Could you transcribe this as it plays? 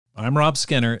I'm Rob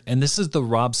Skinner, and this is the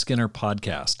Rob Skinner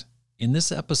Podcast. In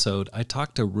this episode, I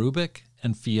talked to Rubik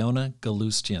and Fiona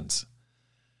Ghalustians.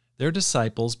 They're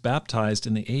disciples baptized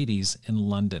in the 80s in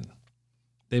London.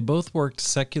 They both worked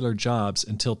secular jobs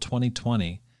until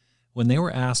 2020, when they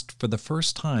were asked for the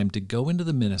first time to go into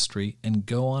the ministry and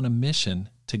go on a mission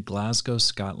to Glasgow,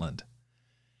 Scotland.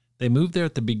 They moved there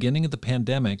at the beginning of the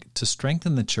pandemic to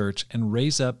strengthen the church and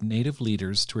raise up native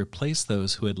leaders to replace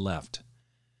those who had left.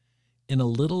 In a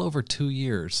little over 2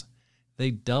 years,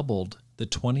 they doubled the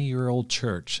 20-year-old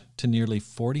church to nearly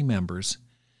 40 members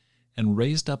and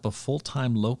raised up a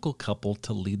full-time local couple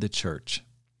to lead the church.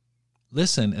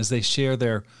 Listen as they share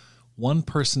their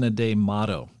one-person-a-day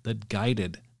motto that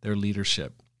guided their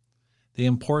leadership, the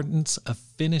importance of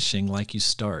finishing like you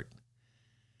start,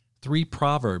 3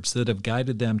 proverbs that have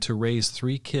guided them to raise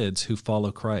 3 kids who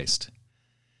follow Christ,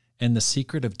 and the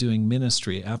secret of doing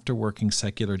ministry after working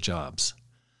secular jobs.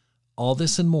 All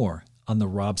this and more on the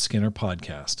Rob Skinner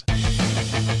Podcast.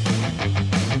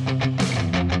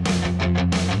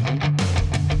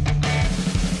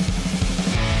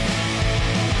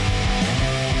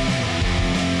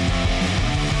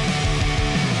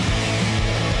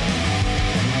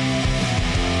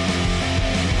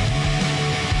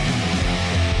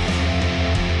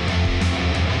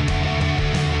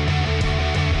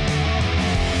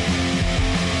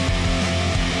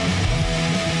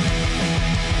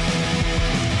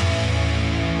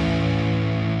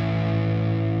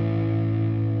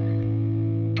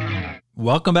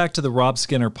 Welcome back to the Rob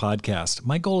Skinner Podcast.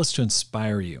 My goal is to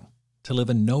inspire you to live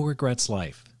a no-regrets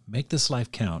life, make this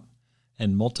life count,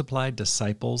 and multiply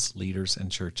disciples, leaders, and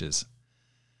churches.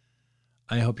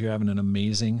 I hope you're having an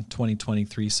amazing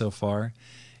 2023 so far,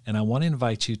 and I want to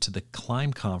invite you to the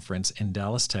Climb Conference in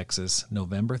Dallas, Texas,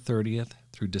 November 30th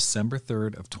through December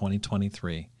 3rd of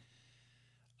 2023.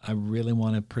 I really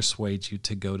want to persuade you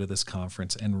to go to this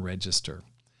conference and register.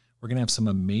 We're going to have some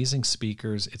amazing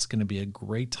speakers. It's going to be a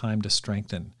great time to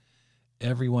strengthen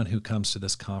everyone who comes to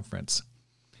this conference.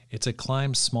 It's a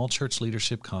Climb Small Church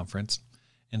Leadership Conference.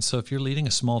 And so if you're leading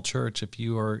a small church, if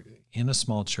you are in a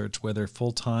small church, whether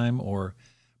full-time or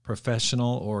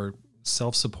professional or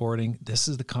self-supporting, this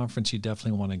is the conference you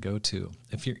definitely want to go to.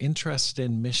 If you're interested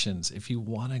in missions, if you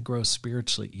want to grow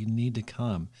spiritually, you need to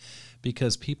come,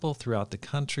 because people throughout the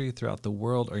country, throughout the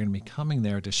world are going to be coming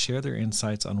there to share their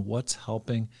insights on what's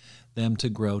helping them to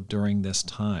grow during this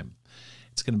time.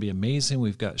 It's going to be amazing.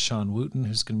 We've got Sean Wooten,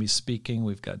 who's going to be speaking.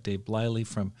 We've got Dave Bliley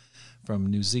from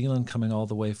New Zealand, coming all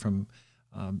the way from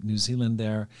New Zealand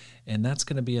there. And that's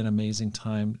going to be an amazing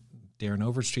time. Darren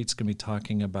Overstreet's going to be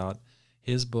talking about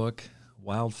his book,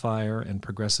 Wildfire and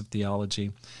Progressive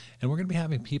Theology. And we're going to be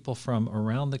having people from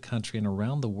around the country and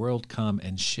around the world come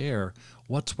and share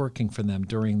what's working for them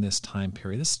during this time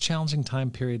period, this challenging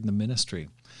time period in the ministry.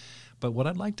 But what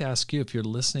I'd like to ask you, if you're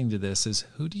listening to this, is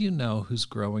who do you know who's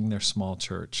growing their small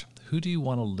church? Who do you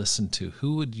want to listen to?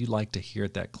 Who would you like to hear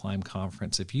at that Climb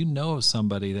Conference? If you know of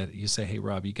somebody that you say, hey,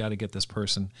 Rob, you got to get this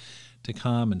person to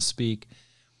come and speak,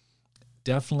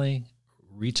 definitely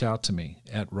reach out to me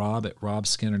at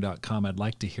rob@robskinner.com. I'd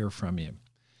like to hear from you.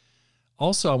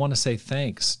 Also, I want to say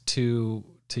thanks to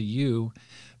you,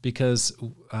 because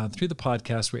through the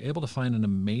podcast, we're able to find an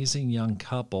amazing young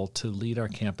couple to lead our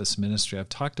campus ministry. I've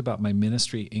talked about my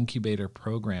ministry incubator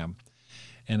program,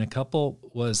 and a couple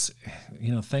was,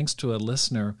 thanks to a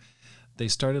listener, they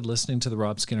started listening to the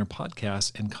Rob Skinner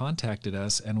podcast and contacted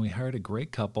us, and we hired a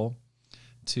great couple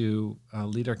to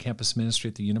lead our campus ministry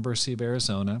at the University of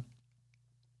Arizona,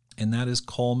 and that is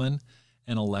Coleman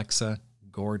and Alexa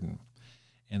Gordon.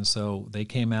 And so they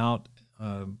came out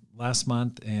last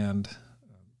month, and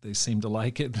they seemed to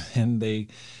like it, and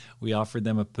we offered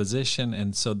them a position,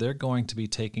 and so they're going to be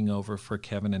taking over for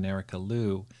Kevin and Erica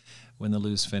Liu when the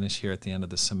Lius finish here at the end of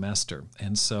the semester.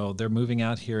 And so they're moving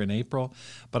out here in April.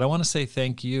 But I want to say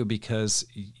thank you, because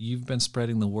you've been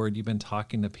spreading the word, you've been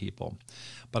talking to people.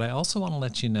 But I also want to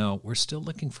let you know we're still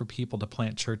looking for people to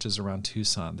plant churches around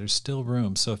Tucson. There's still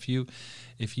room. So if you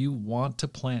want to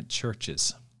plant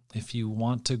churches, if you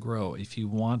want to grow, if you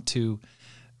want to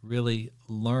really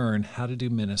learn how to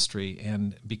do ministry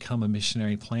and become a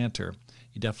missionary planter,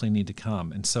 you definitely need to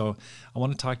come. And so I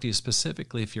want to talk to you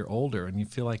specifically if you're older and you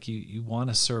feel like you want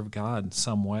to serve God in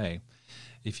some way.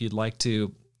 If you'd like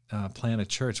to plant a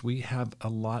church, we have a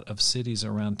lot of cities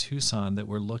around Tucson that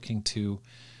we're looking to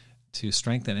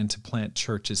strengthen and to plant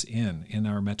churches in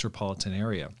our metropolitan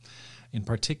area. In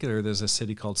particular, there's a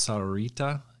city called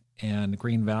Sahuarita and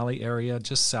Green Valley area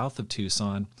just south of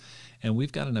Tucson, and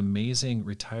we've got an amazing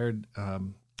retired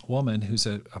woman who's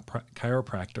a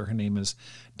chiropractor. Her name is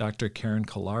Dr. Karen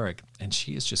Kolarik, and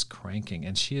she is just cranking,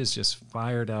 and she is just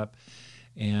fired up,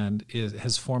 and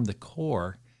has formed the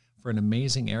core for an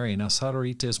amazing area. Now,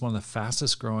 Sahuarita is one of the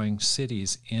fastest growing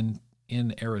cities in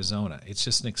Arizona. It's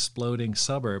just an exploding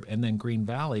suburb. And then Green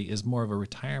Valley is more of a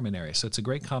retirement area. So it's a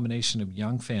great combination of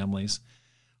young families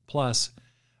plus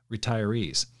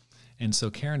retirees. And so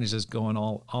Karen is just going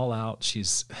all out.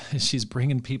 She's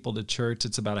bringing people to church.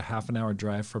 It's about a half an hour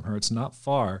drive from her. It's not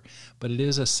far, but it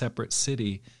is a separate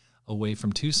city away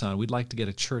from Tucson. We'd like to get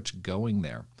a church going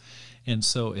there. And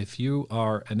so if you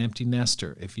are an empty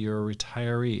nester, if you're a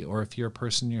retiree, or if you're a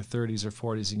person in your 30s or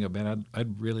 40s and you go, man,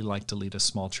 I'd really like to lead a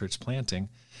small church planting,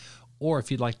 or if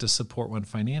you'd like to support one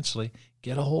financially,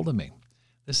 get a hold of me.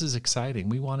 This is exciting.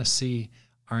 We want to see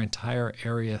our entire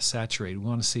area saturated. We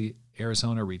want to see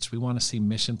Arizona reached. We want to see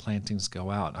mission plantings go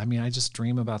out. I mean, I just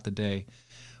dream about the day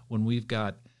when we've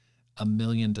got 1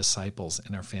 million disciples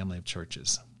in our family of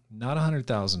churches. Not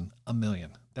 100,000, 1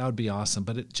 million. That would be awesome.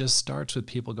 But it just starts with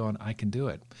people going, I can do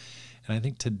it. And I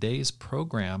think today's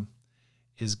program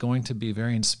is going to be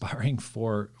very inspiring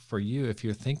for you. If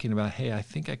you're thinking about, hey, I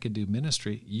think I could do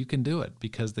ministry, you can do it,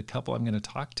 because the couple I'm going to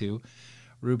talk to,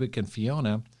 Rubik and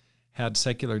Fiona, had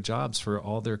secular jobs for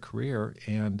all their career,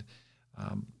 and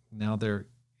now they're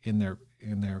in their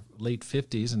late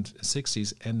 50s and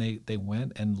 60s, and they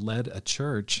went and led a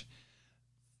church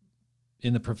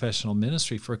in the professional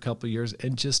ministry for a couple of years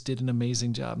and just did an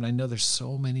amazing job. And I know there's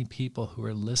so many people who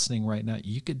are listening right now.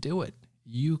 You could do it.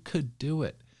 You could do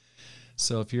it.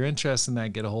 So if you're interested in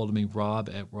that, get a hold of me,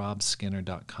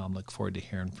 rob@robskinner.com. Look forward to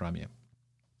hearing from you.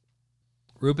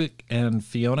 Rubik and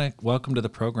Fiona, welcome to the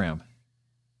program.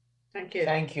 Thank you.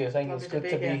 Thank you. It's good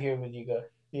to be here with you guys.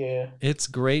 Yeah. It's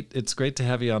great. It's great to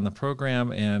have you on the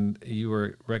program. And you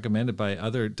were recommended by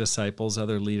other disciples,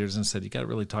 other leaders, and said, you got to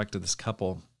really talk to this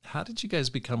couple. How did you guys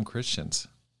become Christians?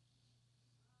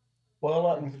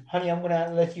 Well, honey, I'm going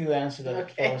to let you answer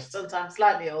that first. Sometimes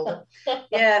slightly older.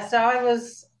 Yeah, so I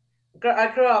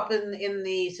grew up in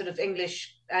the sort of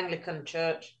English Anglican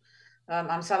church.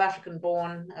 I'm South African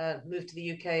born, moved to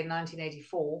the UK in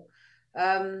 1984.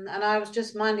 And I was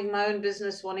just minding my own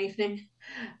business one evening,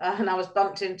 and I was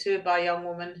bumped into by a young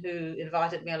woman who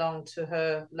invited me along to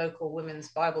her local women's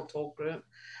Bible talk group.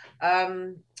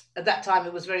 At that time,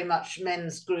 it was very much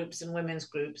men's groups and women's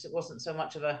groups. It wasn't so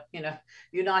much of a,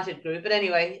 united group. But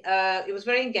anyway, it was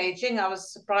very engaging. I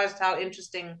was surprised how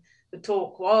interesting the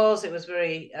talk was. It was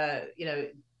very,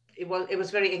 it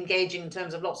was very engaging in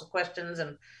terms of lots of questions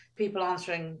and people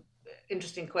answering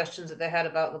interesting questions that they had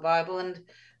about the Bible. And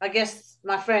I guess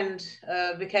my friend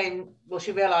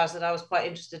she realized that I was quite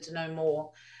interested to know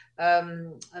more.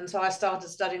 And so I started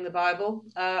studying the Bible.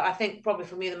 I think probably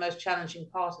for me, the most challenging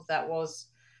part of that was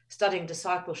studying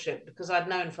discipleship, because I'd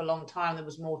known for a long time there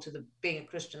was more to being a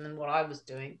Christian than what I was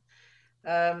doing.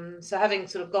 So having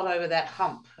sort of got over that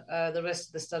hump, the rest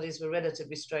of the studies were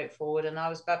relatively straightforward, and I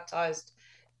was baptized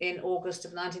in August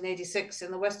of 1986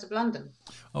 in the west of London.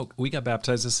 Oh, we got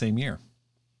baptized the same year.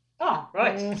 Oh,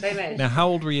 right. Same age. Now, how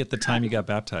old were you at the time you got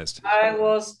baptized? I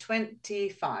was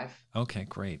 25. Okay,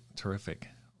 great. Terrific.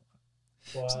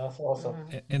 Wow, that's awesome.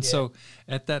 And so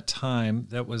at that time,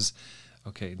 that was,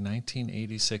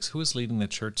 1986. Who was leading the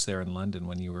church there in London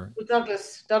when you were?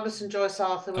 Douglas and Joyce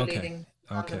Arthur were leading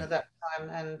London at that time,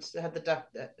 and they had the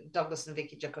Douglas and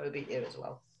Vicky Jacoby here as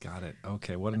well. Got it.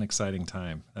 Okay, what an exciting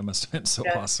time. That must have been so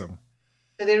awesome.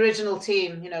 So the original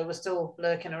team, was still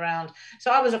lurking around.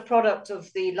 So I was a product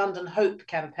of the London Hope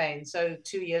campaign. So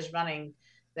 2 years running,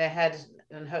 they had,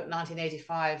 in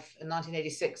 1985 and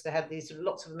 1986, they had these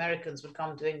lots of Americans would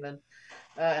come to England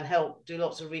and help do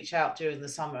lots of reach out during the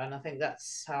summer. And I think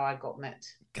that's how I got met.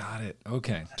 Got it.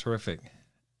 Okay, terrific.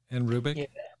 And Rubik? Yeah.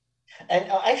 And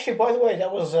actually, by the way,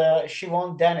 that was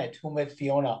Siobhan Dannett who met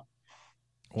Fiona.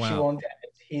 Wow. Siobhan Dannett.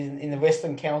 He's in the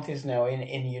Western Counties now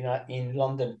in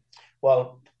London.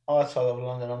 Well, outside of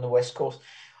London on the West Coast.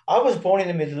 I was born in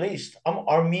the Middle East. I'm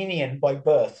Armenian by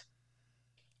birth.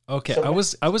 Okay, so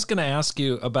I was going to ask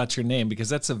you about your name, because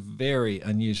that's a very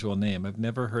unusual name. I've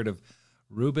never heard of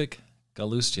Rubik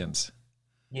Ghalustians.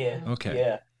 Yeah. Okay.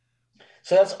 Yeah.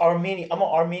 So that's Armenian. I'm an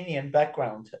Armenian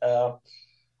background.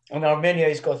 And Armenia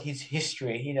has got his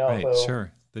history, Right,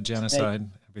 sure. The genocide,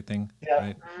 everything. Yeah.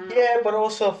 Right. Yeah, but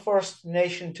also first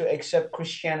nation to accept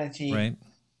Christianity. Right.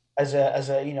 As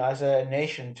a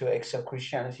nation to accept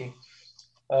Christianity.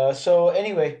 So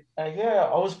anyway, I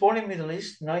was born in Middle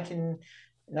East,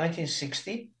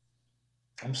 1960.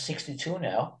 I'm 62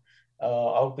 now.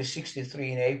 I'll be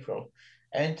 63 in April.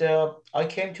 And I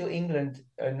came to England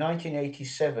in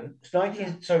 1987.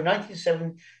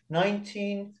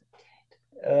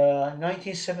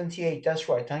 1978. That's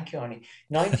right. Thank you, honey.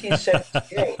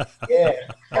 1978. Yeah.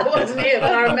 I wasn't here,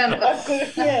 but I remember.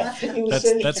 Yeah, it was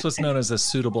That's what's known as a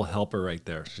suitable helper right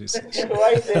there. She's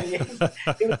right there. Yes.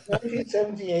 It was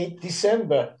 1978,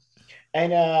 December.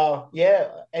 And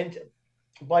and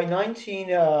by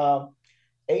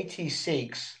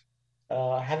 1986,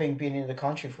 having been in the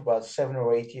country for about 7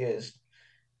 or 8 years,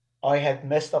 I had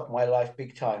messed up my life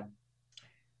big time.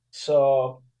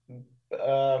 So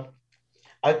uh,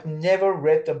 I've never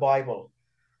read the Bible.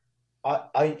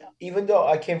 I even though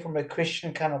I came from a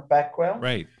Christian kind of background,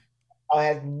 right. I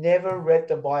had never read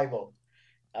the Bible.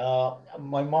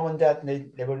 My mom and dad,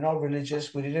 they were not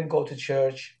religious. We didn't go to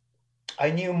church.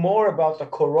 I knew more about the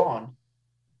Quran,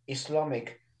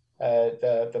 Islamic,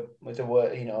 the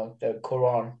word, the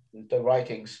Quran, the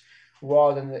writings,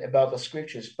 rather than about the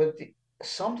scriptures. But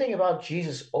something about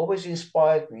Jesus always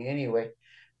inspired me anyway.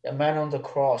 A man on the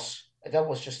cross, that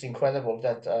was just incredible.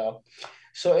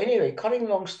 So anyway, cutting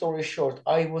long story short,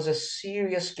 I was a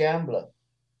serious gambler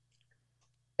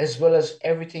as well as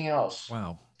everything else.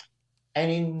 Wow.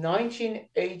 And in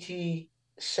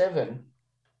 1987,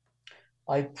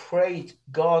 I prayed,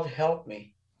 God help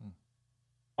me.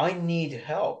 I need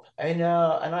help. And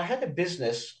I had a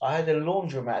business. I had a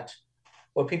laundromat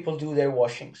where people do their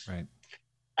washings. Right.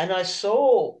 And I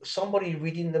saw somebody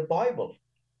reading the Bible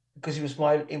because it was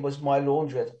my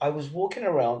laundrette. I was walking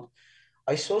around.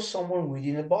 I saw someone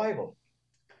reading the Bible.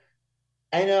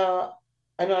 And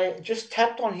I just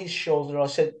tapped on his shoulder. I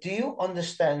said, "Do you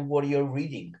understand what you're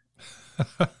reading?"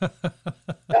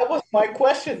 That was my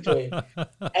question to him.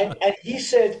 And he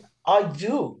said, "I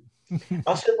do."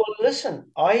 I said, "Well,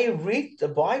 listen, I read the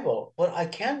Bible, but I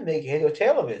can't make head or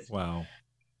tail of it. Wow.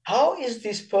 How is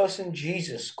this person,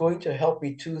 Jesus, going to help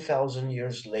me 2,000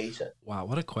 years later?" Wow,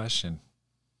 what a question.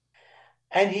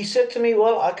 And he said to me,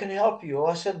 "Well, I can help you."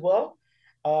 I said, "Well,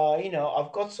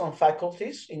 I've got some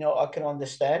faculties, I can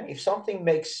understand. If something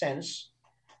makes sense,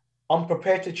 I'm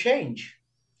prepared to change."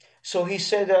 So he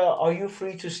said, "Are you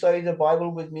free to study the Bible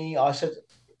with me?" I said,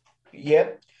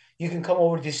 "Yeah, you can come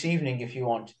over this evening if you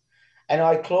want." And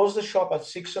I closed the shop at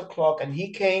 6 o'clock, and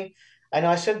he came, and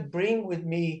I said, bring with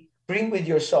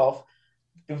yourself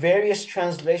the various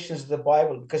translations of the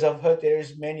Bible, because I've heard there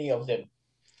is many of them.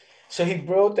 So he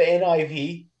brought the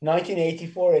NIV,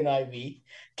 1984 NIV,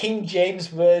 King James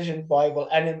Version Bible,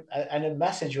 and a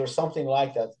message or something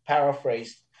like that,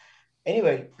 paraphrased.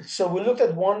 Anyway, so we looked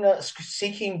at one,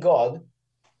 Seeking God,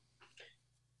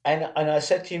 and I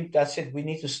said to him, "That's it. We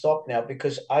need to stop now,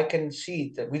 because I can see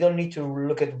that we don't need to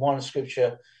look at one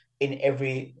scripture in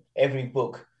every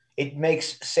book. It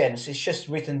makes sense. It's just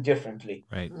written differently.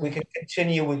 Right. We can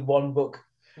continue with one book."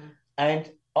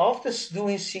 And after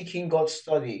doing Seeking God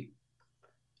study,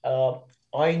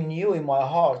 I knew in my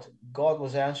heart God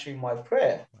was answering my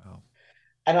prayer. Wow.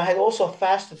 And I had also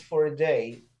fasted for a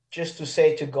day just to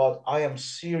say to God, I am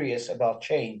serious about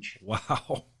change.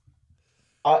 Wow.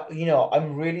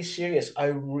 I'm really serious.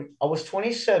 I was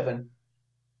 27,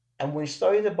 and we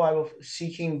studied the Bible,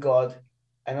 Seeking God,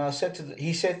 and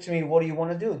he said to me, "What do you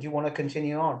want to do? Do you want to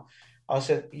continue on?" I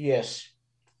said, "Yes."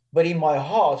 But in my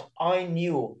heart, I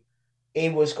knew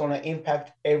it was going to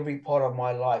impact every part of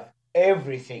my life,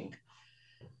 everything.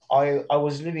 I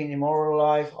was living an immoral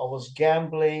life. I was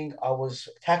gambling. I was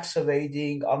tax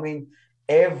evading. I mean,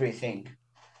 everything.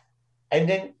 And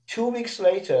then 2 weeks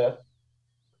later,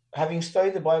 having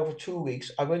studied the Bible for 2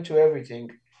 weeks, I went to everything.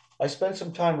 I spent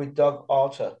some time with Doug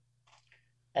Arthur.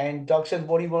 And Doug said,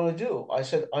 "What do you want to do?" I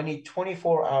said, "I need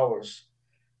 24 hours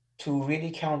to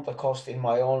really count the cost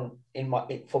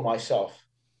for myself."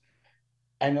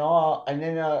 And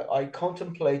then I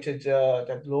contemplated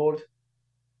that, Lord,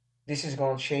 this is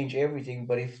going to change everything.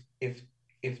 But if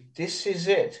this is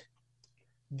it,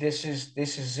 this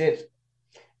is it.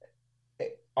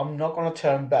 I'm not going to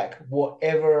turn back.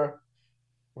 Whatever,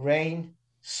 rain,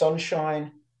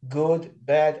 sunshine, good,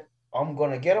 bad, I'm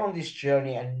going to get on this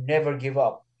journey and never give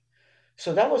up.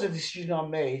 So that was a decision I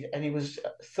made, and it was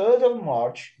 3rd of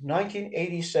March,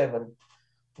 1987,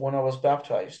 when I was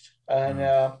baptized, and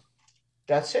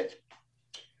that's it.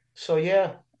 So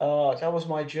yeah, that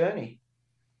was my journey.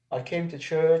 I came to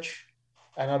church,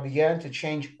 and I began to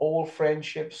change all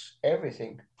friendships,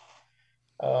 everything.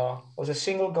 I was a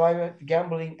single guy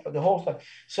gambling the whole time.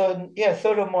 So yeah,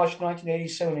 3rd of March,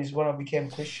 1987 is when I became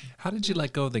Christian. How did you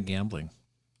let go of the gambling?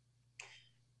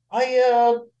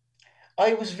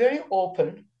 I was very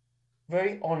open,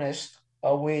 very honest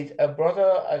with a brother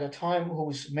at the time who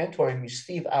was mentoring me,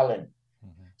 Steve Allen,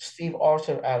 Steve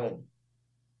Arthur Allen.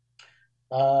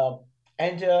 Uh,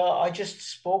 and I just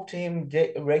spoke to him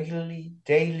regularly,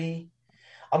 daily.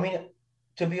 I mean,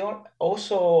 to be honest,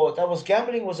 also that was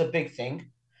gambling was a big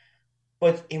thing,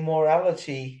 but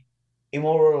immorality,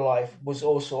 immoral life was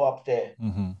also up there.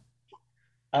 Mm-hmm.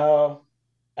 Uh,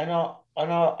 and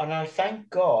I thank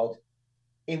God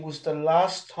it was the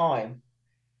last time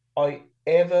I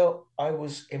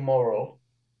was immoral.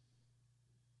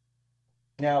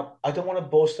 Now, I don't want to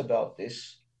boast about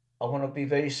this. I want to be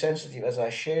very sensitive as I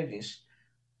share this,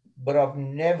 but I've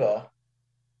never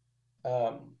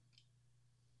um,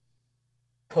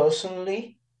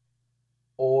 personally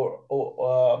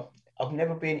or I've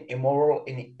never been immoral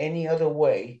in any other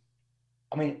way.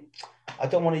 I mean, I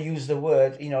don't want to use the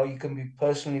word, you can be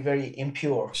personally very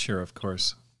impure, Sure, of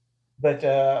course. but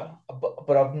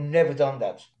I've never done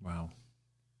that Wow.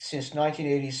 since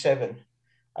 1987.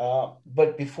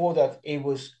 But before that, it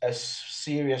was a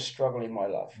serious struggle in my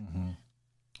life. Mm-hmm.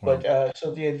 Wow. But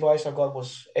so the advice I got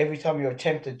was every time you're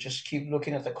tempted, just keep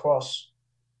looking at the cross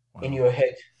in Wow. your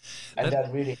head. And That,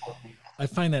 that really helped me. I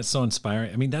find that so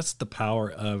inspiring. I mean, that's the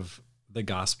power of the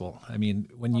gospel. I mean,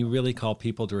 when you really call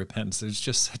people to repentance, there's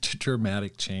just such a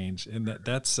dramatic change, and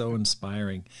that's so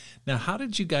inspiring. Now, how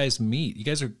did you guys meet? You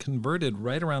guys are converted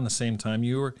right around the same time.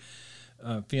 You were,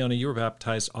 Fiona, you were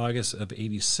baptized August of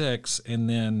 '86, and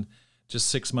then just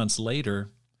 6 months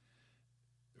later,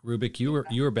 Rubik, you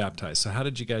were baptized. So how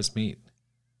did you guys meet?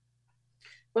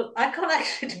 Well, I can't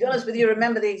actually, to be honest with you,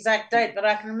 remember the exact date, but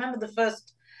I can remember the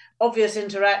first obvious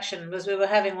interaction was we were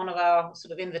having one of our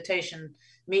sort of invitation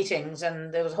meetings,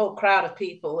 and there was a whole crowd of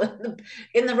people.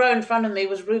 In the row in front of me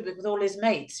was Rubik with all his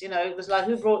mates. It was like,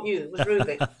 who brought you? It was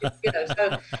Rubik.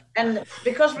 So, and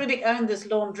because Rubik owned this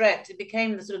laundrette, it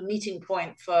became the sort of meeting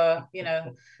point for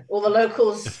all the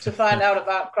locals to find out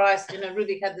about Christ.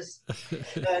 Rubik had this.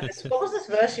 What was this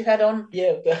verse you had on?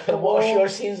 Yeah, wash your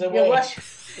sins away.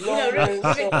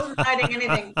 Rubik wasn't hiding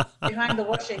anything behind the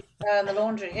washing and the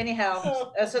laundry.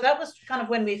 Anyhow, so that was kind of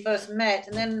when we first met,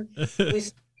 and then we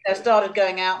started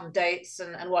going out on dates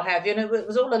and what have you. It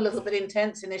was all a little bit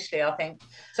intense initially, I think.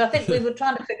 So I think we were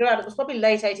trying to figure out, it was probably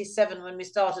late 87 when we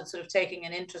started sort of taking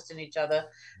an interest in each other.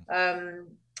 And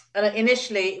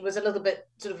initially it was a little bit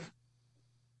sort of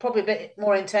probably a bit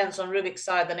more intense on Rubik's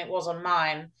side than it was on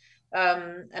mine.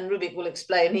 And Rubik will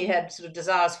explain he had sort of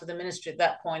desires for the ministry at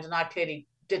that point, and I clearly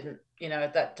didn't,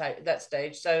 at that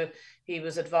stage. So he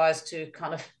was advised to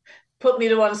kind of put me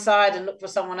to one side and look for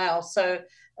someone else. So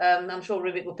I'm sure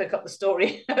Rubik will pick up the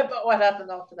story about what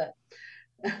happened after that.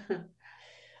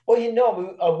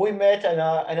 Well, we met, and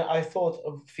I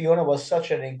thought Fiona was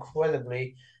such an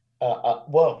incredibly,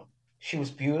 well, she was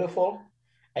beautiful,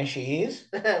 and she is,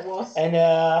 was. and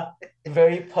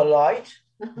very polite,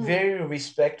 very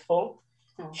respectful.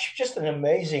 She's just an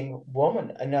amazing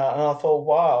woman, and I thought,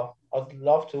 wow, I'd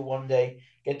love to one day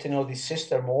get to know this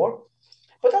sister more.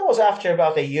 But that was after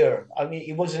about a year. I mean,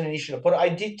 it wasn't an issue, but I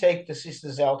did take the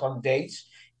sisters out on dates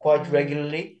quite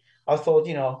regularly. I thought,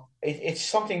 it's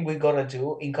something we got to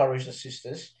do, encourage the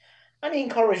sisters, and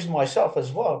encourage myself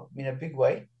as well in a big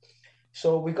way.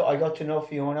 So I got to know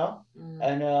Fiona,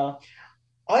 and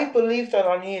I believe that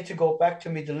I needed to go back to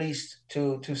Middle East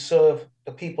to serve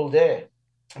the people there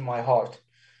in my heart.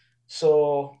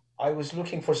 So I was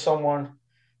looking for someone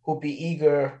who'd be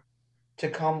eager to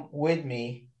come with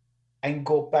me and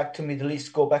go back to Middle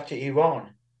East, go back to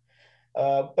Iran.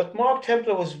 But Mark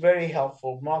Templar was very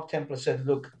helpful. Mark Templar said,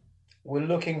 look, we're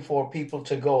looking for people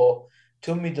to go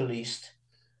to Middle East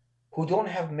who don't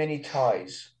have many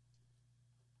ties.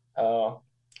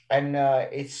 And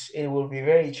it will be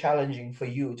very challenging for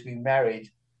you to be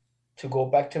married, to go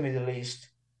back to Middle East.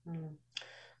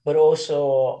 But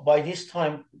also by this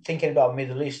time, thinking about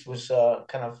Middle East was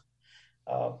kind of,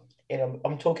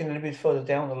 I'm talking a little bit further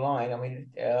down the line. I mean,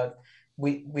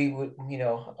 we would,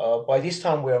 by this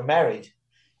time we are married,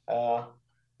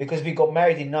 because we got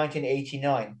married in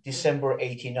 1989, December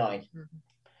 89.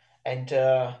 And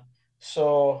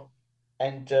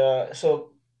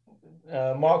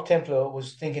Mark Templar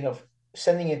was thinking of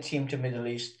sending a team to Middle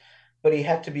East, but it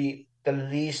had to be the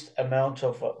least amount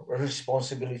of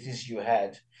responsibilities you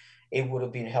had. It would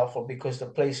have been helpful because the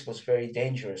place was very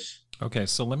dangerous. Okay,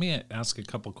 so let me ask a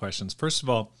couple questions. First of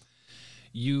all,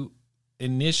 you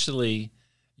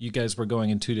guys were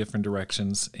going in two different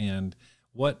directions, and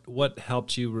what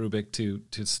helped you, Rubik, to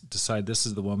decide this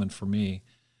is the woman for me?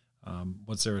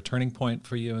 Was there a turning point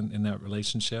for you in that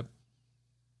relationship?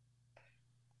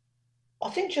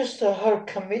 I think just her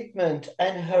commitment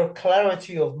and her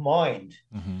clarity of mind.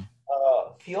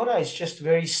 Fiona is just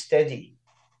very steady.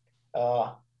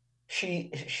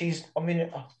 She's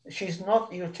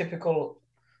not your typical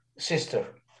sister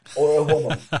or a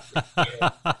woman.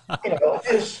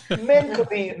 Because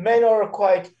men are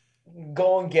quite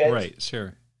go and get. Right,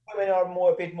 sure. Women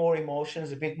are a bit more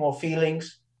emotions, a bit more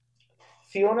feelings.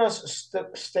 Fiona's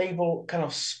stable kind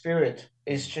of spirit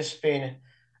is just been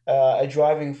a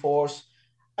driving force.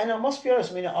 And I must be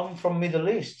honest, I mean, I'm from Middle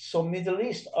East. So Middle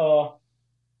East,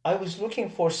 I was looking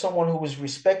for someone who was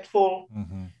respectful.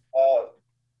 Mm-hmm.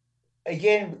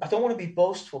 Again, I don't want to be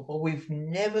boastful, but we've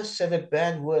never said a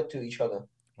bad word to each other.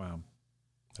 Wow.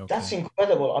 Okay. That's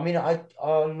incredible. I mean,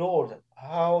 Lord,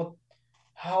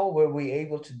 how were we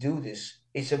able to do this?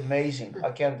 It's amazing.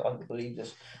 I can't believe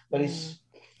this, but it's.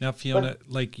 Now, Fiona, But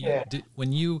like yeah,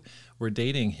 when you were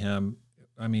dating him,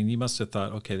 I mean, you must have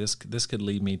thought, okay, this could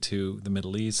lead me to the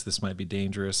Middle East. This might be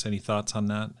dangerous. Any thoughts on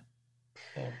that?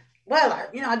 yeah, Well,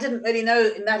 I didn't really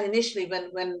know in that initially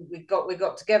when we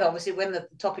got together. Obviously, when the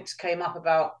topics came up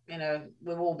about,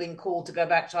 we've all been called to go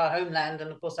back to our homeland,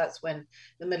 and of course that's when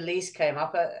the Middle East came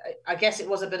up. I guess it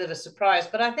was a bit of a surprise,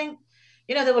 but I think,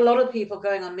 there were a lot of people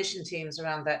going on mission teams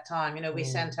around that time. We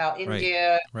sent out Right,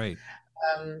 India, right.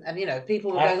 and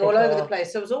people were going all over the Africa.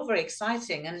 place. So it was all very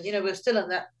exciting, and we're still in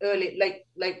that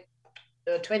late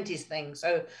 20s thing.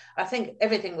 So I think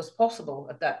everything was possible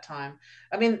at that time.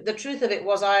 I mean, the truth of it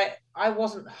was I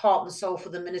wasn't heart and soul for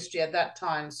the ministry at that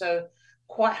time. So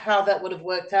quite how that would have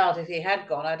worked out if he had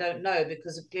gone, I don't know,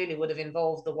 because it clearly would have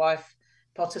involved the wife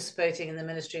participating in the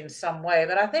ministry in some way.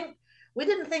 But I think we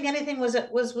didn't think anything was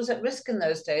at risk in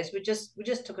those days. We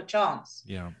just took a chance.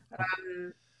 Yeah.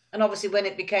 And obviously, when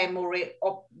it became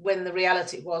when the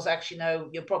reality was actually, no,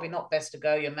 you're probably not best to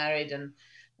go. You're married, and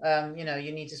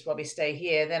you need to probably stay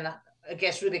here. Then I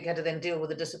guess Rubik had to then deal with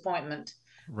the disappointment,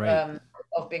 Right.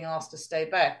 of being asked to stay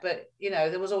back. But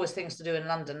there was always things to do in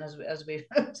London, as we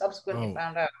subsequently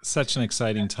found out. Such an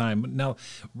exciting time. Now,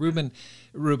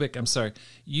 Rubik, I'm sorry,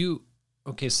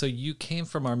 okay, so you came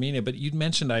from Armenia, but you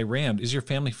mentioned Iran. Is your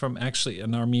family from actually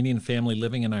an Armenian family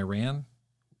living in Iran?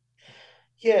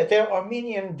 Yeah, they're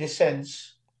Armenian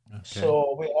descents. Okay.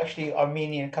 So we're actually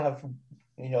Armenian kind of,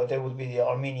 there would be the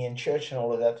Armenian church and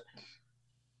all of that.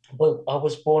 But I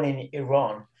was born in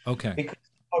Iran. Okay. Because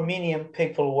Armenian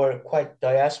people were quite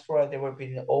diaspora. They were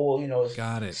being all,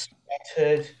 Got it.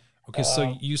 scattered. Okay,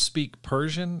 so you speak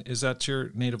Persian? Is that your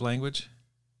native language?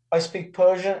 I speak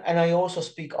Persian and I also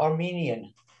speak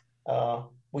Armenian,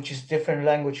 which is different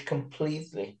language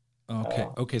completely. Okay.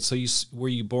 Okay. So were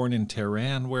you born in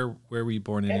Tehran? Where were you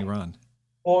born in Iran?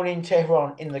 Born in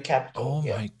Tehran, in the capital.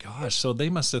 Oh my gosh. So they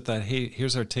must have thought, hey,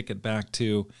 here's our ticket back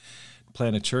to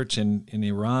plant a church in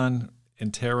Iran,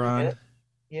 in Tehran.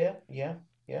 Yeah.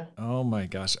 Oh my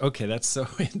gosh. Okay, that's so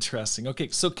interesting. Okay,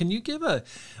 so can you give an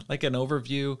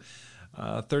overview,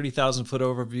 30,000-foot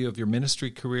overview of your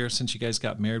ministry career since you guys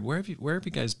got married? Where have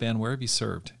you guys been? Where have you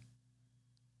served?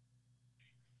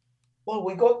 Well,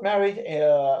 we got married.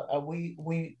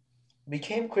 We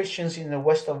became Christians in the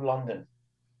west of London.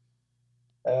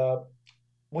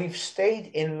 We've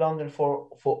stayed in London for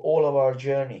all of our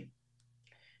journey.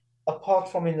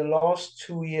 Apart from in the last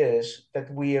 2 years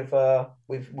that we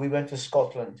went to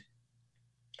Scotland.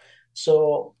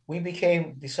 So we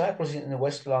became disciples in the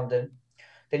West London.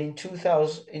 Then in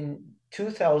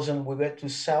 2000 we went to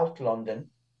South London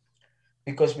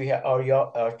because we had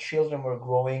our children were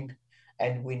growing,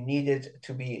 and we needed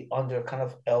to be under kind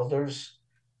of elders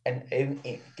and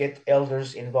get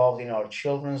elders involved in our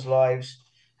children's lives,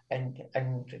 and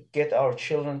get our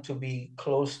children to be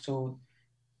close to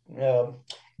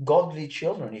godly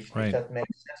children, if that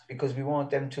makes sense, because we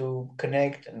want them to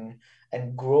connect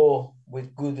and grow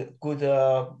with good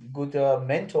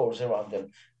mentors around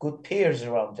them, good peers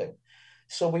around them.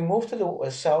 So we moved to the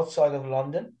south side of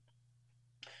London,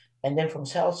 and then from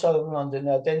south side of London,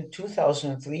 then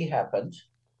 2003 happened.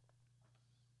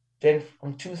 Then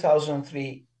from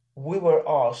 2003, we were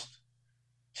asked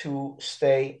to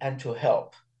stay and to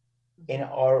help in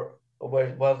our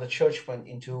while the church went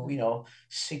into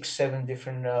 6-7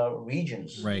 different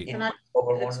regions. Right. Can I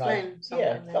over one explain night. something?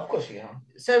 Yeah, Then? of course you can.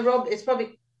 So Rob, it's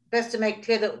probably best to make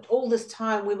clear that all this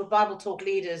time we were Bible Talk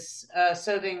leaders,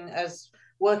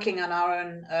 working on our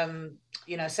own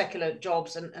secular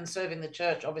jobs and serving the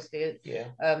church, obviously,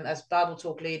 as Bible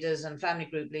Talk leaders and family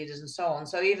group leaders and so on.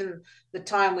 So even the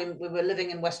time we were living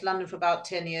in West London for about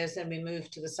 10 years, then we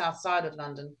moved to the south side of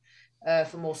London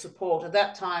for more support. At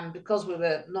that time, because we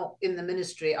were not in the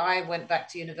ministry, I went back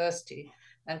to university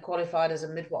and qualified as a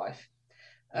midwife,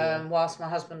 whilst my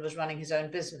husband was running his own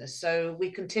business. So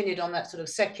we continued on that sort of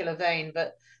secular vein,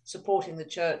 but supporting the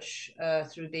church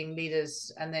through being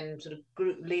leaders, and then sort of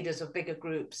group leaders of bigger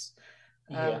groups,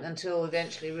 until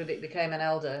eventually Rubik became an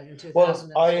elder in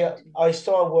 2017. Well, I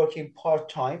started working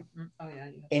part-time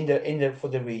in for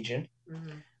the region.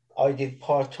 I did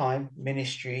part-time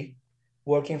ministry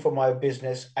working for my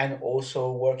business and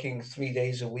also working 3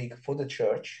 days a week for the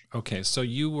church. Okay, so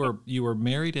you were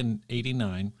married in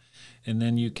 '89, and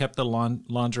then you kept the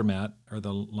laundromat or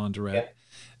the laundrette,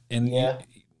 Yeah. and Yeah.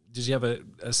 did you have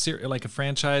like a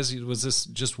franchise? Was this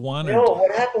just one or? No,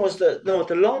 what happened was the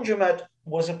laundromat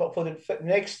was about for the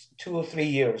next 2 or 3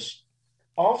 years.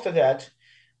 After that,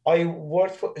 I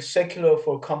worked for secular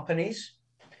for companies,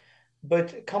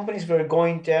 but companies were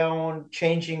going down,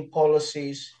 changing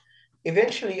policies.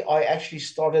 Eventually, I actually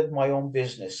started my own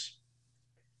business.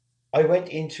 I went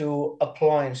into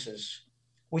appliances,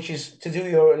 which is to do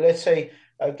your, let's say,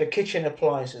 the kitchen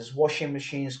appliances, washing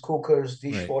machines, cookers,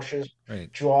 Right, dishwashers,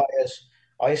 right. dryers.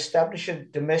 I established a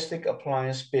domestic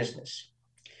appliance business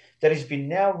that has been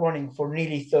now running for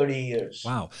nearly 30 years.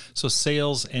 Wow. So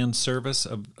sales and service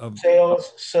of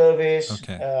Sales, service,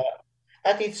 okay.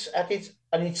 and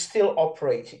it's still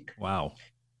operating. Wow.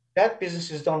 That business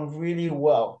has done really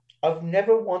well. I've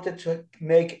never wanted to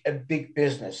make a big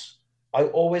business. I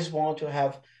always want to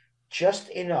have just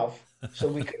enough so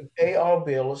we can pay our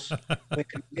bills, we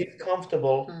can live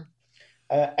comfortable, Mm.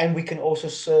 and we can also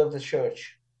serve the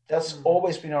church. That's Mm.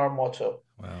 always been our motto.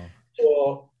 Wow.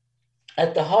 So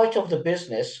at the height of the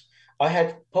business, I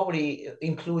had probably,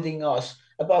 including us,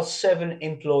 about 7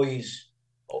 employees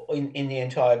in the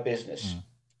entire business. Mm.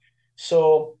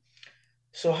 So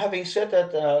so having said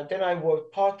that, then I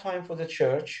worked part-time for the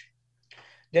church.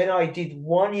 Then I did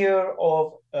 1 year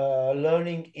of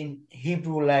learning in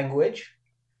Hebrew language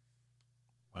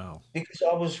Wow. because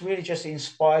I was really just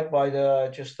inspired by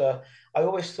I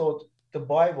always thought the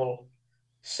Bible,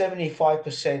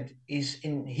 75% is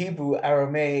in Hebrew,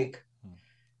 Aramaic. Mm.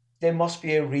 There must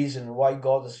be a reason why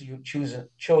God has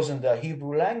chosen the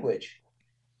Hebrew language.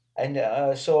 And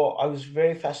so I was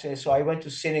very fascinated. So I went to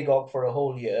synagogue for a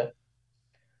whole year,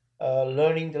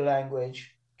 learning the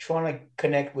language, trying to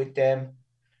connect with them,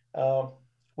 uh,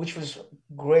 which was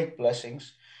great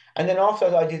blessings. And then after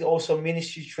that, I did also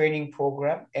ministry training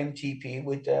program, MTP,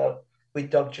 with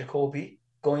Doug Jacoby,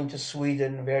 going to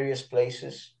Sweden, various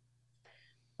places.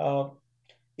 Uh,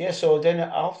 yeah, so then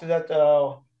after that,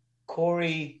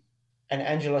 Corey and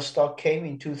Angela Stock came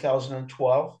in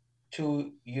 2012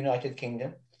 to United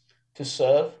Kingdom to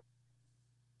serve.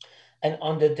 And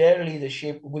under their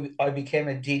leadership, I became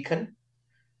a deacon.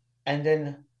 And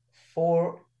then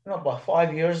about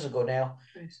 5 years ago now,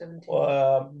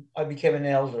 2017. I became an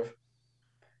elder.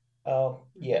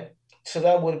 Yeah. So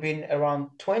that would have been around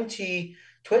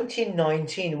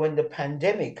 2019 when the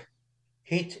pandemic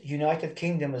hit United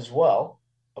Kingdom as well,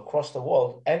 across the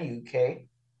world and UK.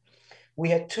 We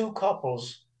had two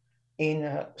couples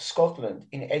in Scotland,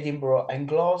 in Edinburgh and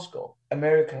Glasgow,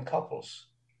 American couples.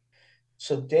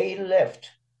 So they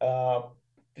left.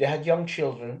 They had young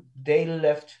children. They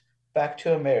left back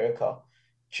to America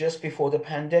just before the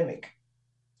pandemic.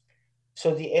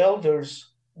 So the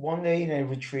elders, one day in a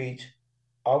retreat,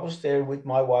 I was there with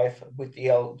my wife, with the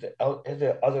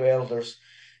other elders.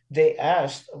 They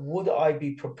asked, would I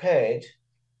be prepared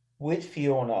with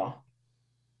Fiona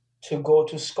to go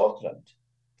to Scotland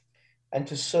and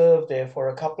to serve there for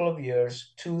a couple of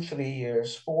years, 2, 3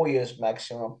 years, 4 years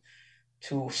maximum,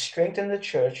 to strengthen the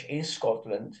church in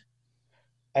Scotland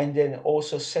and then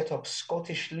also set up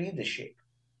Scottish leadership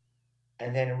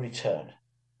and then return.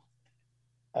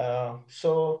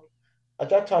 So at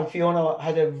that time, Fiona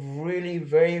had a really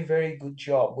very, very good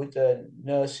job with the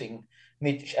nursing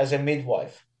as a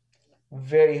midwife,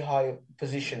 very high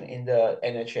position in the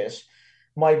NHS.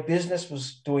 My business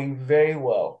was doing very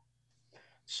well.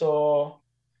 So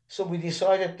so we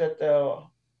decided that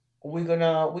we're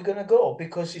gonna go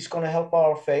because it's gonna help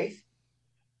our faith.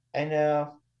 And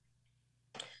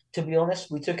to be honest,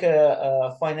 we took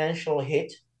a financial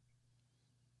hit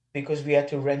because we had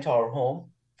to rent our home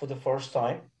for the first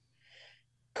time,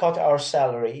 cut our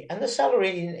salary, and the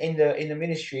salary in the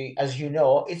ministry, as you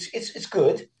know, it's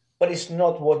good, but it's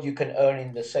not what you can earn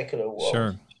in the secular world.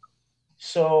 Sure.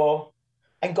 So,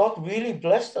 and God really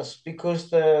blessed us because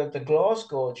the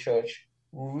Glasgow church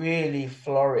really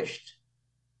flourished.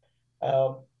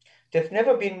 Um, they've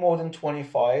never been more than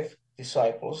 25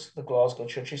 disciples. The Glasgow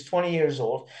church is 20 years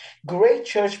old. Great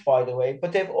church, by the way,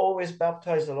 but they've always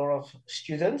baptized a lot of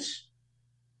students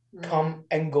come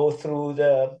and go through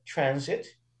the transit.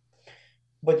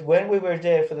 But when we were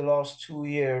there for the last 2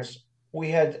 years, we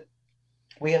had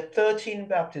 13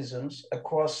 baptisms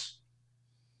across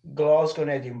Glasgow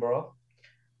and Edinburgh,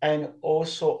 and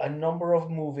also a number of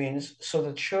move-ins. So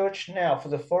the church now, for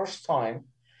the first time,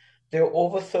 they're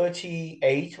over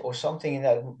 38 or something in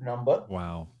that number.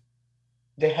 Wow.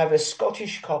 They have a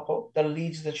Scottish couple that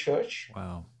leads the church.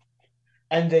 Wow.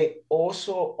 and they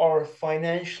also are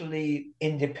financially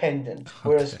independent,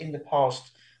 whereas Okay. in the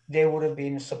past they would have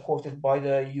been supported by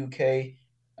the UK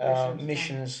Missions fund.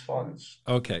 missions funds.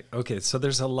 Okay, okay. So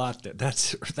there's a lot there.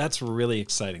 That's really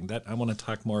exciting. That I want to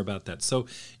talk more about that. So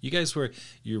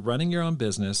you're running your own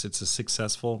business. It's a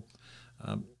successful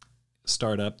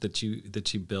startup that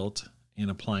you built in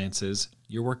appliances.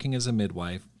 You're working as a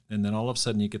midwife, and then all of a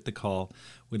sudden you get the call.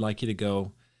 We'd like you to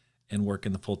go and work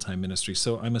in the full-time ministry.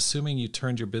 So I'm assuming you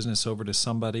turned your business over to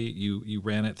somebody. You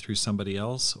ran it through somebody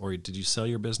else, or did you sell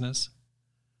your business?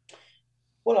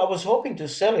 Well, I was hoping to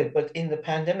sell it, but in the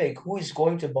pandemic, who is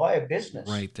going to buy a business?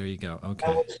 Right, there you go. That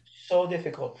Okay. was so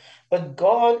difficult. But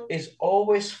God is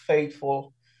always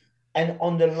faithful. And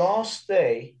on the last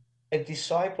day, a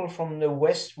disciple from the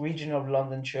West region of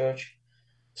London Church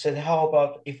said, how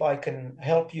about if I can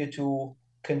help you to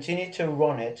continue to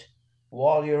run it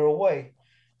while you're away?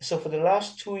 So for the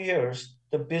last 2 years,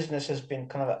 the business has been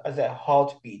kind of as a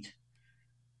heartbeat,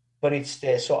 but it's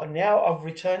there. So now I've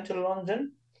returned to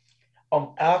London. I'm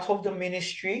out of the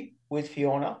ministry with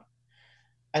Fiona,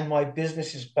 and my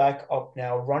business is back up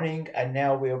now running. And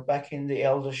now we're back in the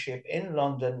eldership in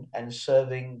London and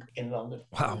serving in London.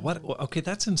 Wow. Okay,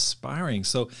 that's inspiring.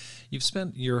 So you've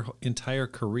spent your entire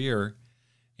career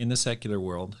in the secular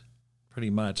world, pretty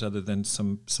much, other than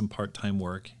some part-time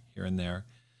work here and there.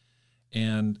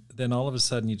 And then all of a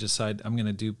sudden you decide, I'm going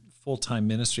to do full-time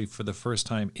ministry for the first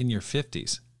time in your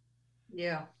 50s.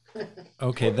 Yeah.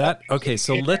 Okay.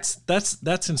 So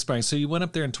that's inspiring. So you went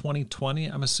up there in 2020,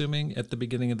 I'm assuming, at the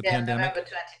beginning of the Yeah, pandemic. November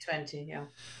 2020. Yeah.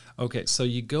 Okay, so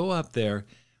you go up there.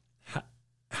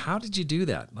 How did you do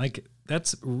that? Like,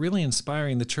 that's really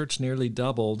inspiring. The church nearly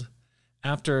doubled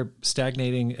after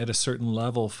stagnating at a certain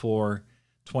level for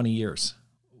 20 years.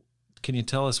 Can you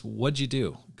tell us, what'd you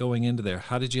do going into there?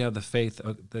 How did you have the faith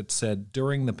that said,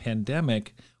 during the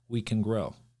pandemic, we can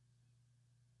grow?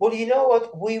 Well, you know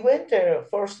what? We went there,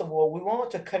 first of all, we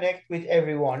wanted to connect with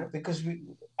everyone because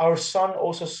our son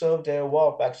also served there a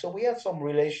while back. So we had some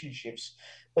relationships,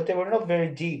 but they were not very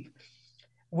deep.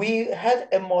 We had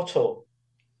a motto.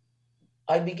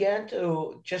 I began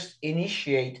to just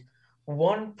initiate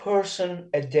one person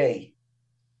a day,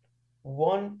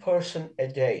 one person a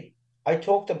day. I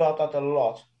talked about that a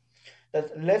lot,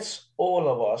 that let's all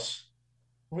of us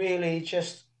really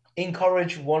just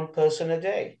encourage one person a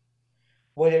day,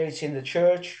 whether it's in the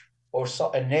church or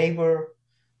a neighbor,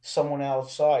 someone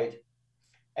outside.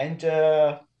 And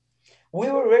we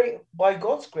were very, by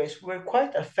God's grace, we were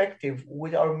quite effective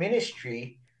with our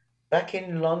ministry back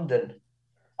in London.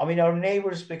 I mean, our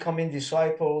neighbors becoming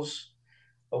disciples,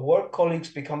 work colleagues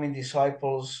becoming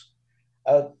disciples.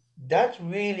 Uh, that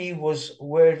really was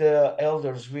where the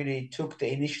elders really took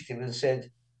the initiative and said,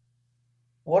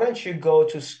 why don't you go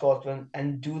to Scotland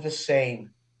and do the same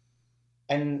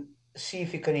and see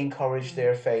if you can encourage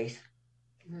their faith?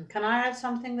 Can I add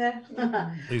something there?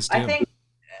 Please I do. think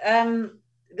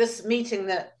this meeting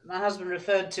that my husband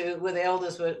referred to, where the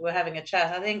elders were having a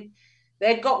chat, I think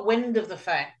they'd got wind of the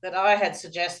fact that I had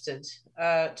suggested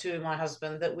to my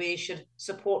husband that we should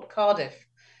support Cardiff.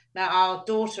 Now, our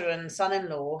daughter and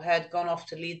son-in-law had gone off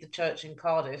to lead the church in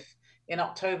Cardiff in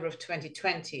October of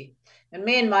 2020. And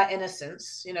me, in my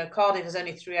innocence, Cardiff is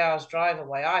only 3 hours drive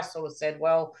away. I sort of said,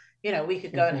 well, we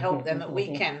could go and help them at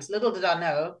weekends. Little did I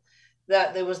know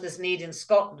that there was this need in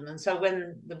Scotland. And so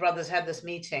when the brothers had this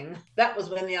meeting, that was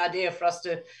when the idea for us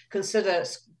to consider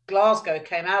Glasgow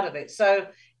came out of it. So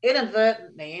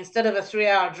inadvertently, instead of a 3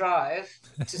 hour drive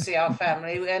to see our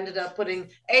family, we ended up putting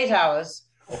 8 hours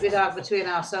between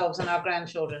ourselves and our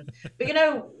grandchildren.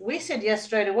 But, we said yes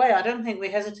straight away. I don't think we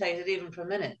hesitated even for a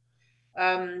minute.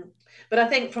 But I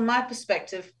think from my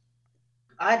perspective,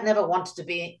 I'd never wanted to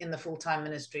be in the full-time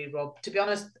ministry, Rob. To be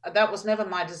honest, that was never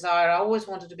my desire. I always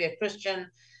wanted to be a Christian,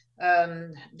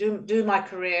 do my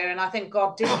career. And I think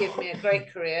God did give me a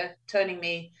great career, turning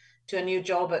me to a new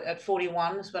job at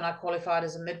 41 when I qualified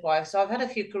as a midwife. So I've had a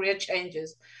few career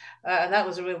changes, and that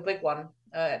was a real big one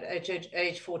at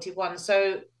age 41.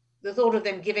 So the thought of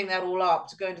them giving that all up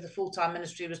to go into the full-time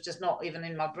ministry was just not even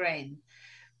in my brain.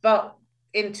 But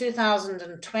in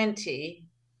 2020,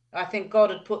 I think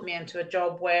God had put me into a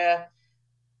job where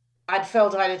I'd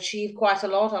felt I'd achieved quite a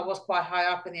lot. I was quite high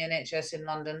up in the NHS in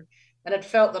London, and had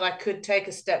felt that I could take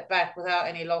a step back without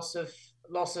any loss of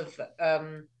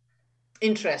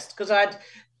interest. Because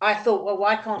I thought, well,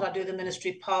 why can't I do the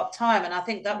ministry part-time? And I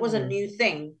think that was a new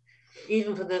thing,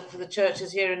 even for the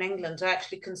churches here in England, to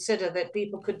actually consider that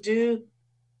people could do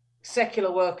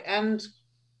secular work and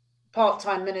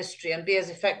part-time ministry and be as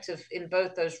effective in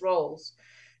both those roles.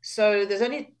 So there's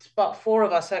only about 4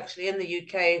 of us actually in the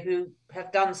UK who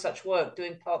have done such work,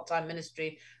 doing part-time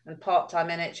ministry and part-time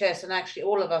NHS, and actually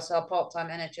all of us are part-time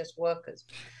NHS workers.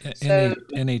 So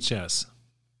NHS.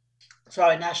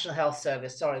 Sorry, National Health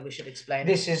Service. Sorry, we should explain.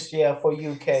 This is for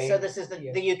UK. So this is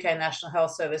the UK National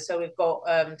Health Service. So we've got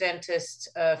dentist,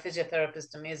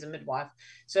 physiotherapist, and me as a midwife.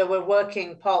 So we're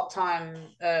working part-time,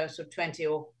 sort of 20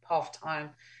 or half-time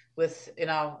in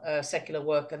our secular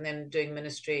work, and then doing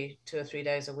ministry 2 or 3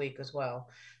 days a week as well.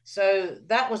 So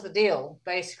that was the deal,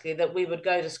 basically, that we would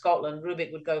go to Scotland.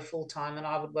 Rubik would go full-time and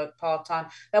I would work part-time.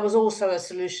 That was also a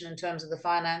solution in terms of the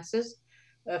finances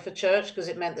for church, because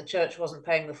it meant the church wasn't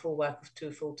paying the full work of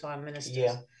 2 full-time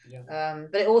ministers.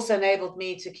 But it also enabled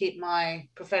me to keep my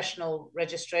professional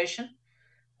registration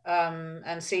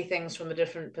and see things from a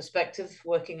different perspective,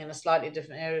 working in a slightly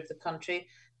different area of the country.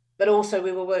 But also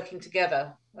we were working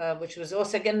together, which was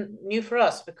also, again, new for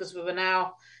us, because we were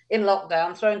now in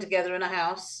lockdown, thrown together in a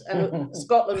house. And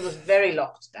Scotland was very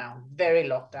locked down, very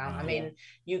locked down. I mean,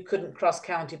 you couldn't cross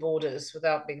county borders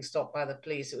without being stopped by the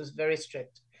police. It was very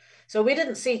strict. So we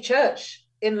didn't see church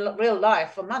in real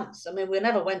life for months. I mean, we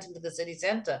never went into the city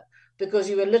centre, because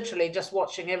you were literally just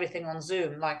watching everything on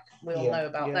Zoom, like we all know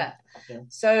about that.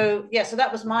 So so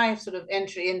that was my sort of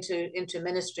entry into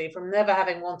ministry, from never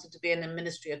having wanted to be in a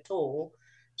ministry at all,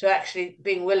 to actually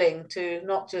being willing to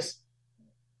not just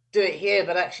do it here,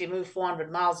 but actually move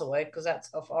 400 miles away, because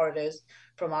that's how far it is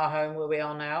from our home where we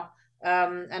are now,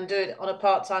 and do it on a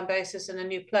part-time basis in a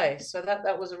new place. So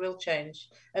that was a real change,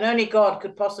 and only God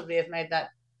could possibly have made that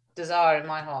desire in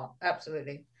my heart.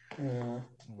 Absolutely.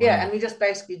 Yeah, and we just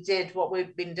basically did what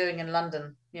we've been doing in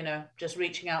London, just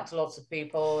reaching out to lots of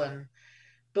people and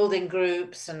building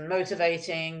groups and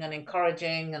motivating and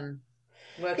encouraging and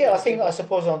working. I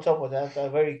suppose on top of that,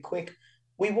 very quick,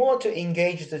 we want to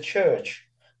engage the church,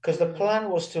 because the plan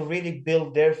was to really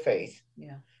build their faith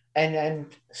and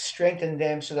strengthen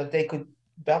them so that they could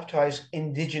baptize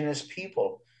indigenous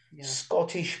people,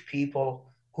 Scottish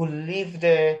people who live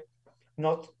there,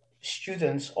 not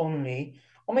students only.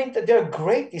 I mean, there are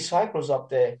great disciples up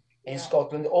there in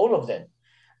Scotland, all of them.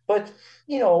 But,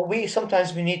 we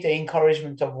sometimes need the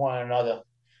encouragement of one another.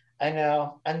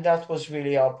 And that was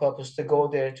really our purpose, to go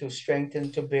there, to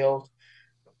strengthen, to build.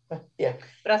 But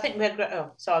I think we had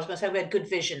we had good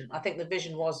vision. I think the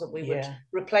vision was that we would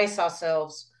replace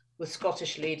ourselves with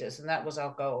Scottish leaders, and that was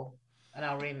our goal and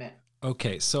our remit.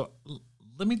 Okay, so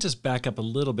let me just back up a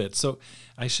little bit. So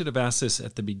I should have asked this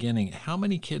at the beginning. How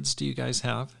many kids do you guys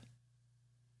have?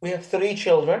 We have 3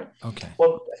 children. Okay.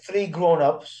 Well, 3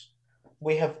 grown-ups.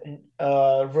 We have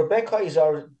Rebecca is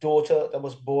our daughter that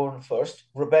was born first.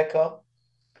 Rebecca.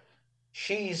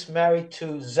 She is married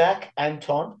to Zach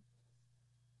Anton,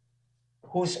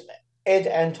 who's Ed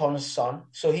Anton's son.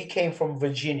 So he came from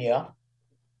Virginia.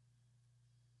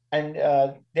 And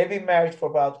they've been married for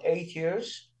about 8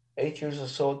 years or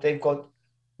so.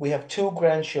 We have 2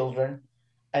 grandchildren,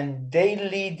 and they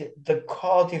lead the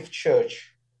Cardiff Church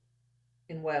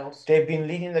in Wales. They've been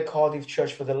leading the Cardiff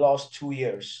Church for the last 2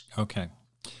 years. Okay.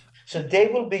 So they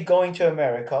will be going to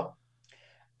America,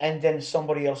 and then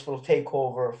somebody else will take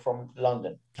over from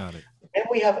London. Got it. Then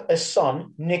we have a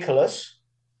son, Nicholas.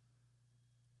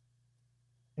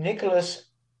 Nicholas,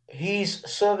 he's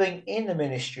serving in the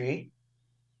ministry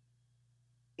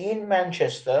in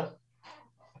Manchester,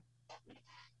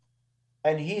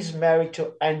 and he's married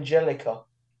to Angelica.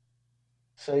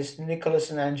 So it's Nicholas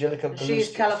and Angelica Ghalustians.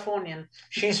 She's Californian.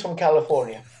 She's from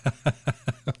California.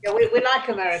 Yeah, we like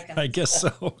Americans. I guess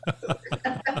so.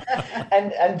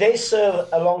 and they serve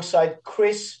alongside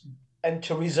Chris and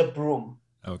Teresa Broom.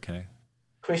 Okay.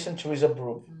 Chris and Teresa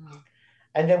Broom.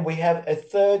 And then we have a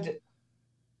third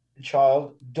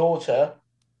child, daughter,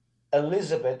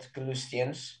 Elizabeth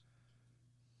Ghalustians.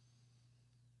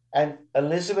 And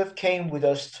Elizabeth came with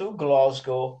us to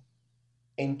Glasgow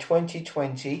in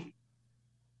 2020.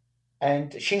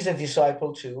 And she's a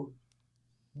disciple too,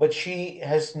 but she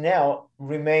has now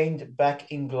remained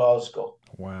back in Glasgow.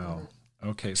 Wow.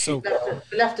 Okay, so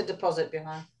we left a deposit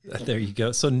behind. There you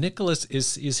go. So Nicholas,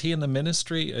 is he in the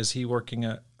ministry? Is he working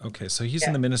at? Okay, so he's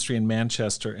in the ministry in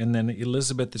Manchester, and then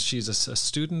Elizabeth, she's a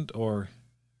student or?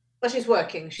 Well, she's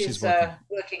working. She's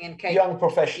working in Cape. Young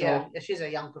professional. Yeah, she's a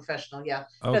young professional. Yeah.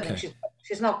 Okay. I don't think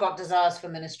she's not got desires for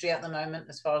ministry at the moment,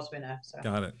 as far as we know. So.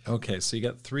 Got it. Okay, so you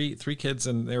got three kids,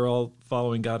 and they're all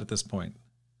following God at this point.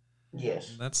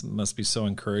 Yes. That must be so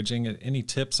encouraging. Any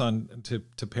tips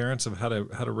to parents of how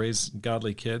to raise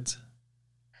godly kids?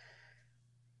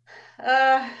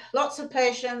 Lots of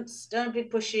patience. Don't be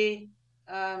pushy.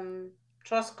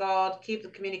 Trust God. Keep the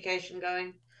communication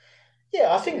going.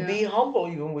 Yeah, I think be humble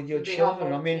even with your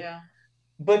children. Humble, I mean,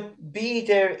 but be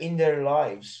there in their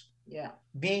lives, Yeah.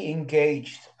 be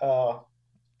engaged.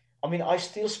 I mean, I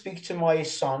still speak to my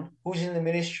son who's in the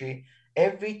ministry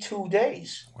every 2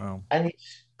 days, Wow. and it's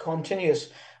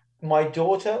continuous. My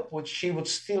daughter, which she would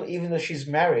still, even though she's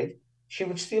married, she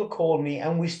would still call me,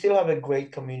 and we still have a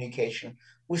great communication.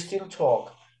 We still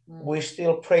talk, we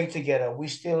still pray together, we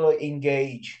still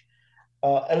engage.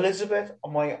 Elizabeth,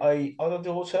 my other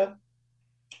daughter,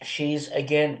 she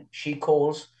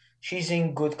calls, she's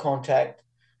in good contact.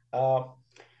 Uh,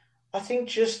 I think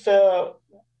just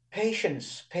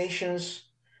patience.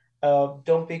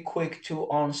 Don't be quick to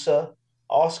answer.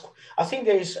 Ask. I think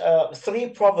there's three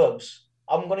proverbs.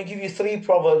 I'm going to give you three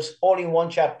proverbs all in one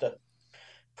chapter.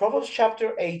 Proverbs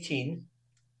chapter 18,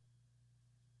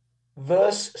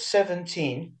 verse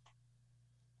 17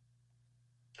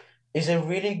 is a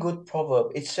really good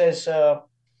proverb. It says,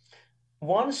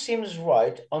 one seems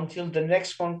right until the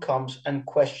next one comes and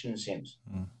questions him.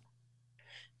 Mm.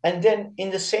 And then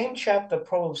in the same chapter,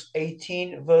 Proverbs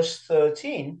 18, verse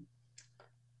 13,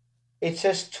 it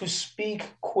says to speak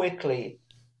quickly.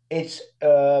 It's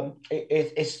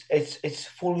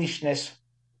foolishness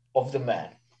of the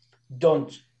man.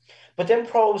 Don't. But then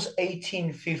Proverbs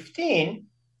 18:15,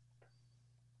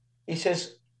 it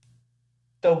says,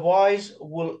 the wise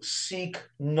will seek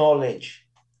knowledge,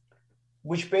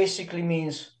 which basically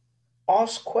means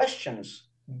ask questions,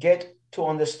 get to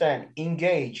understand,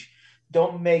 engage,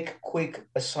 don't make quick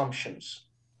assumptions.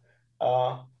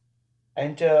 I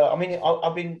mean,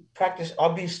 I've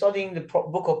been studying the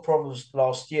book of Proverbs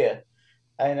last year,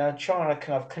 and I'm trying to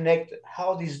kind of connect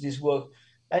how this work,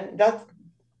 and that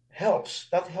helps.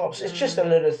 That helps. It's just a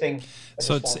little thing.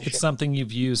 So it's something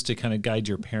you've used to kind of guide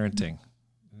your parenting.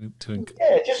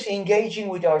 Yeah, just engaging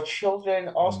with our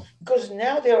children, because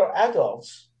now they are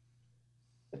adults.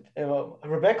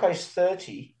 Rebecca is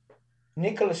 30,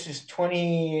 Nicholas is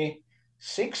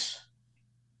 26,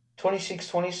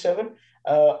 27,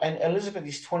 and Elizabeth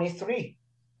is 23.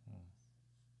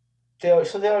 They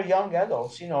are young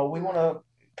adults. You know, we want to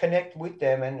connect with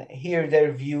them and hear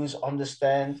their views,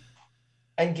 understand,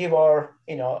 and give our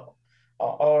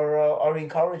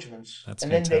encouragements. That's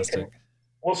and fantastic. Then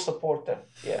we'll support them.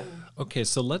 Yeah. Okay,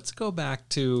 so let's go back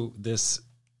to this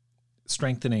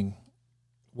strengthening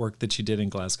work that you did in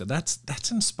Glasgow.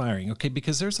 That's inspiring. Okay,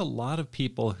 because there's a lot of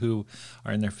people who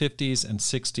are in their 50s and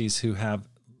 60s who have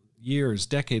years,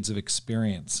 decades of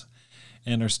experience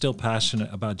and are still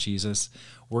passionate about Jesus,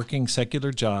 working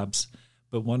secular jobs,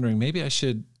 but wondering maybe I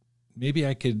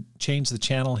could change the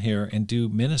channel here and do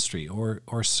ministry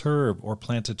or serve or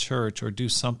plant a church or do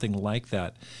something like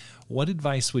that. What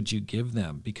advice would you give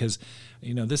them? Because,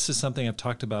 you know, this is something I've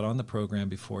talked about on the program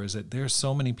before, is that there's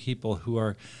so many people who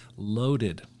are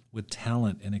loaded with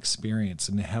talent and experience,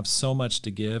 and they have so much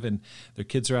to give, and their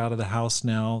kids are out of the house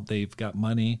now. They've got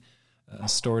money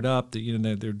stored up. That, you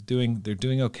know, they're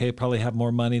doing okay. Probably have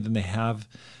more money than they have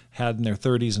had in their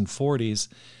 30s and 40s.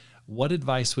 What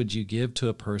advice would you give to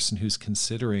a person who's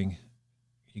considering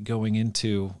going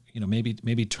into, you know,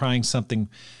 maybe trying something,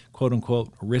 quote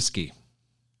unquote, risky?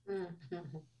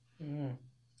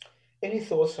 Any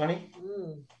thoughts, Honey?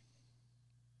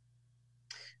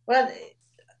 Well,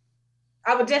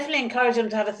 I would definitely encourage them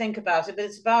to have a think about it, but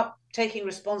it's about taking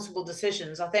responsible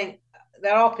decisions. I think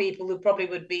there are people who probably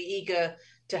would be eager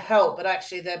to help, but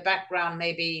actually their background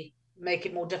maybe make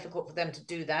it more difficult for them to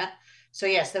do that. So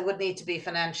yes, they would need to be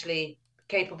financially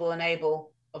capable and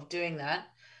able of doing that.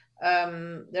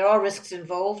 There are risks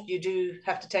involved. You do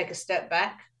have to take a step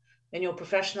back in your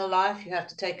professional life. You have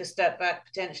to take a step back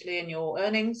potentially in your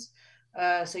earnings.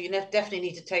 So you definitely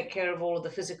need to take care of all of the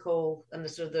physical and the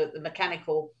sort of the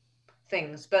mechanical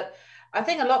things. But I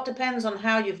think a lot depends on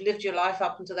how you've lived your life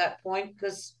up until that point,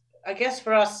 because I guess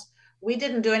for us, we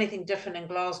didn't do anything different in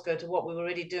Glasgow to what we were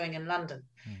already doing in London.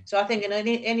 So I think in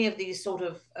any of these sort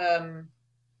of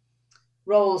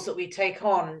roles that we take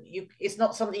on, it's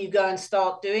not something you go and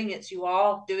start doing. It's you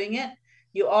are doing it.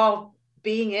 You are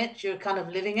being it. You're kind of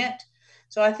living it.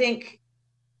 So I think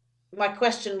my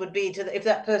question would be if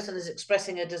that person is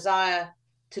expressing a desire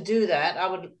to do that, I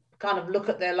would kind of look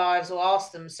at their lives or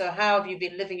ask them, so how have you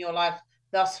been living your life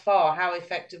thus far? How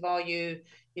effective are you?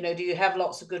 You know, do you have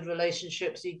lots of good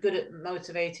relationships? Are you good at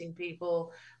motivating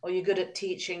people? Are you good at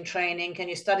teaching, training? Can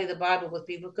you study the Bible with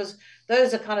people? Because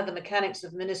those are kind of the mechanics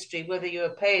of ministry, whether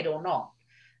you're paid or not.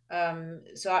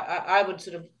 So I would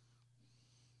sort of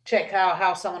check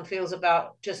how someone feels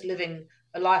about just living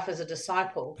a life as a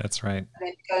disciple. That's right. And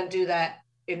then go and do that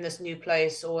in this new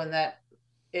place or in that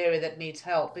area that needs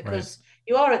help, because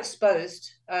you are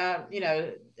exposed, you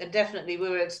know, and definitely we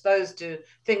were exposed to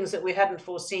things that we hadn't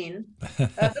foreseen.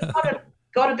 But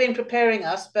God had been preparing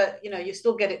us, but you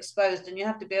still get exposed, and you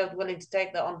have to be willing to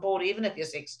take that on board, even if you're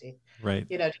 60. Right.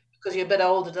 Because you're a bit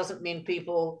older doesn't mean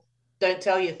people don't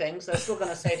tell you things. They're still going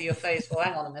to say to your face, "Well,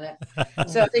 hang on a minute."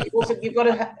 So I think also you've got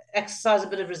to exercise a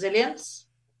bit of resilience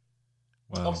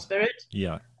of spirit.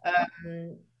 Yeah.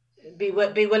 Be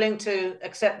willing to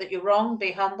accept that you're wrong.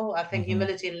 Be humble. I think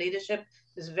humility in leadership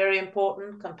is very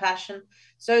important. Compassion.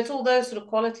 So it's all those sort of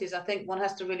qualities. I think one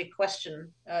has to really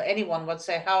question. Anyone would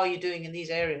say, "How are you doing in these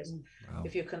areas?" Wow.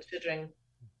 If you're considering.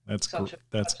 That's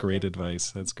great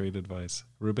advice. That's great advice.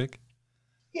 Rubik?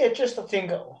 Yeah, just I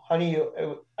think, honey,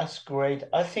 that's great.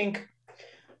 I think,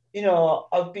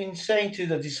 I've been saying to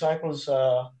the disciples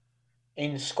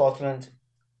in Scotland,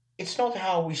 it's not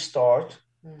how we start,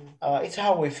 it's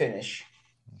how we finish.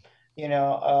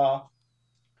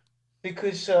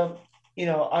 Because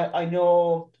I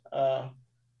know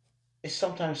it's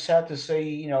sometimes sad to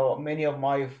say, many of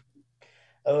my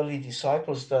early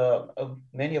disciples,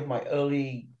 many of my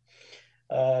early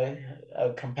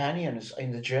companions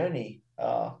in the journey,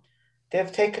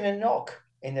 they've taken a knock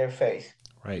in their faith.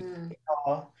 Right.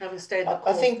 Haven't stayed the I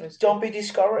course. think don't be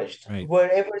discouraged. Right.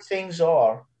 Wherever things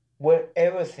are,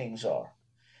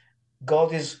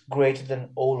 God is greater than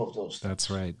all of those things. That's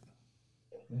right.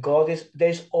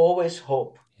 There's always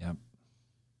hope. Yep.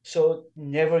 So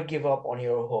never give up on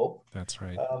your hope. That's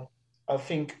right. I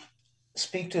think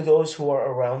speak to those who are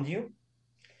around you,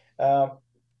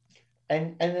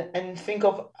 and think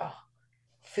of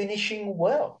finishing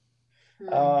well.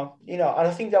 And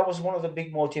I think that was one of the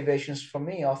big motivations for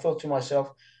me. I thought to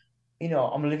myself,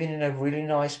 I'm living in a really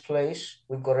nice place.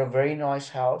 We've got a very nice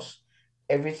house.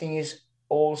 Everything is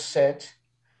all set.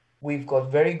 We've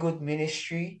got very good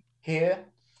ministry here.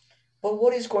 But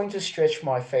what is going to stretch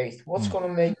my faith? What's going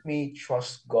to make me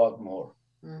trust God more?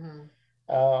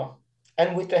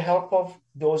 And with the help of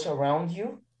those around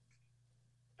you,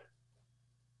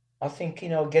 I think,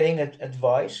 getting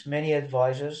advice, many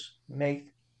advisors make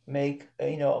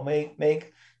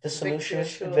the solution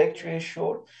victory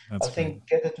assured. I think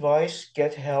get advice,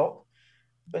 get help,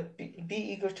 but be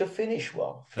eager to finish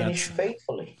well,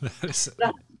 faithfully.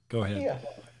 Go ahead. Yeah.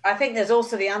 I think there's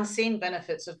also the unseen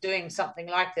benefits of doing something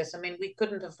like this. I mean, we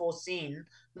couldn't have foreseen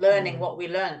learning what we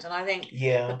learned. And I think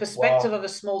the perspective of a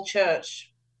small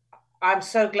church, I'm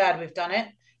so glad we've done it.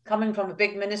 Coming from a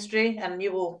big ministry, and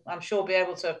you will, I'm sure, be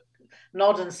able to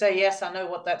nod and say, yes, I know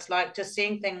what that's like. Just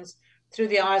seeing things through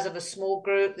the eyes of a small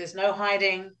group. There's no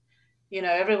hiding.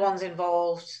 Everyone's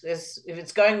involved. If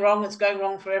it's going wrong, it's going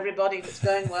wrong for everybody. If it's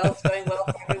going well, it's going well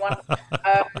for everyone.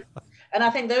 And I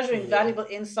think those are invaluable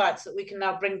insights that we can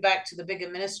now bring back to the bigger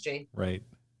ministry. Right.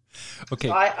 Okay.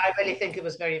 So I really think it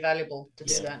was very valuable to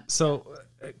do that. So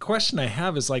a question I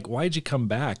have is why'd you come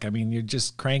back? I mean, you're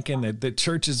just cranking the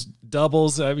church is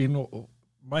doubles. I mean,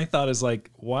 my thought is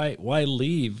why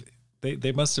leave?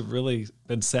 They must have really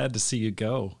been sad to see you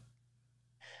go.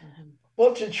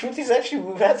 Well, the truth is, actually,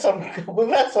 we've had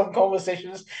some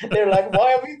conversations. They're like,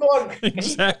 "Why are we gone?"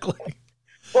 Exactly.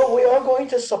 But we are going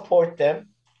to support them,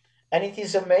 and it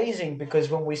is amazing because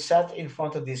when we sat in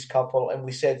front of this couple and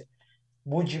we said,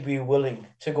 "Would you be willing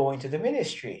to go into the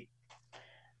ministry?"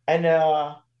 and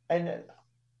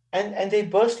they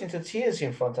burst into tears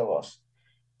in front of us.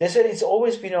 They said, "It's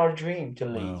always been our dream to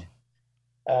lead."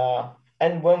 Wow.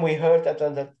 And when we heard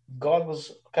that God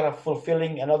was kind of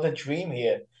fulfilling another dream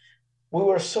here, we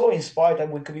were so inspired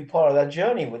that we could be part of that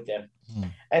journey with them.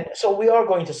 And so we are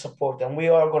going to support them. We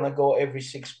are going to go every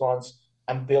 6 months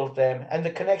and build them, and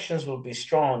the connections will be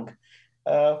strong.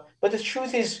 But the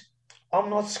truth is, I'm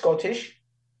not Scottish.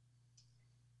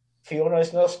 Fiona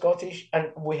is not Scottish,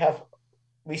 and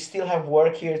we still have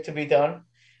work here to be done.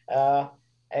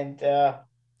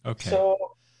 Okay. So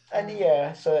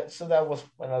that was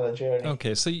another journey.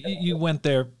 Okay, so you went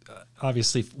there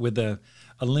obviously with a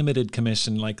limited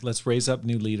commission, let's raise up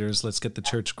new leaders, let's get the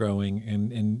church growing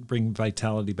and bring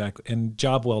vitality back, and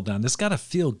job well done. This got to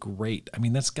feel great. I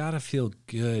mean, that's got to feel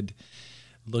good.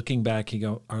 Looking back,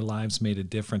 our lives made a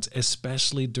difference,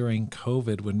 especially during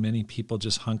COVID when many people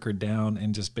just hunkered down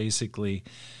and just basically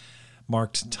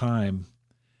marked time.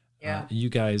 Yeah. You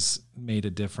guys made a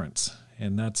difference,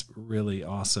 and that's really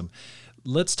awesome.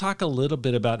 Let's talk a little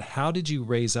bit about how did you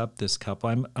raise up this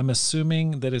couple? I'm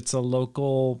assuming that it's a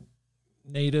local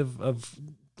native of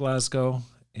Glasgow,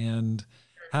 and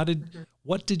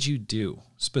what did you do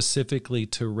specifically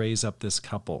to raise up this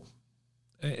couple?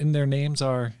 And their names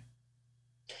are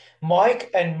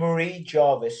Mike and Marie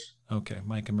Jarvis. Okay,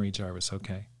 Mike and Marie Jarvis.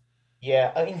 Okay.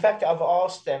 Yeah, in fact, I've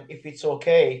asked them if it's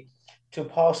okay to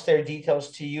pass their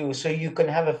details to you, so you can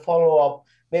have a follow up,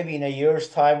 maybe in a year's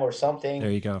time or something.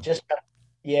 There you go. Just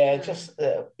Yeah, just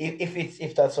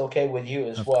if that's okay with you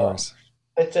as Of well. course.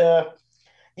 But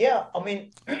yeah, I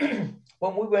mean,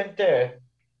 when we went there,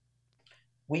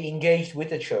 we engaged with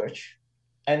the church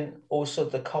and also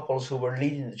the couples who were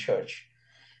leading the church.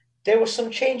 There were some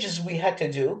changes we had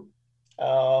to do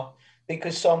uh,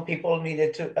 because some people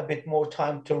needed a bit more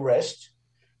time to rest,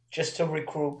 just to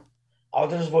regroup.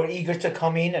 Others were eager to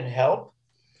come in and help.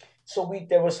 So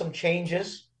there were some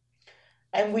changes,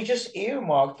 and we just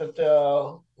earmarked that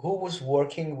who was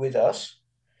working with us,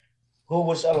 who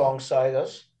was alongside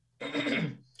us.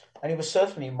 And it was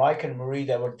certainly Mike and Marie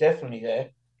that were definitely there.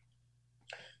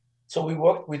 So we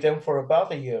worked with them for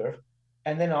about a year.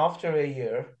 And then after a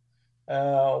year,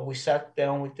 we sat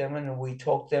down with them and we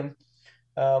talked them.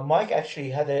 Mike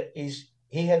actually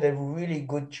he had a really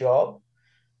good job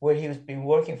where he was been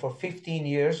working for 15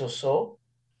 years or so,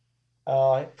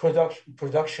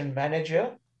 production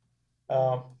manager.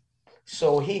 Uh,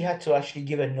 so he had to actually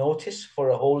give a notice for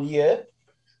a whole year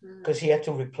because he had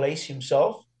to replace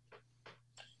himself.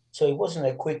 So it wasn't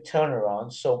a quick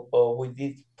turnaround. So we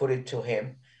did put it to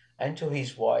him and to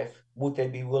his wife. Would they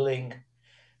be willing?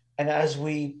 And as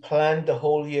we planned the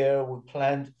whole year, we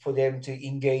planned for them to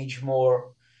engage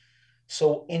more.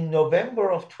 So in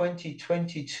November of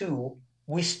 2022,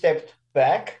 we stepped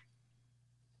back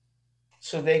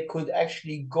so they could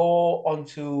actually go on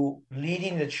to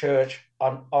leading the church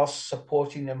on us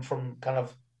supporting them from kind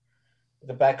of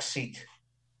the back seat.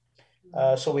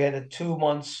 So we had a 2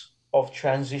 months of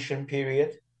transition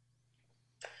period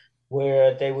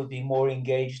where they would be more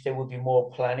engaged, they would be more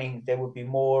planning, they would be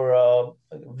more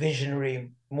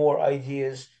visionary, more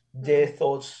ideas, their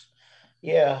thoughts.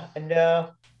 Yeah. And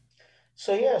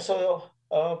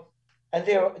and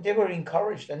they were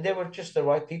encouraged and they were just the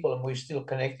right people and we're still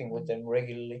connecting with them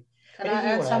regularly. Can I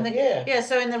add something? Yeah.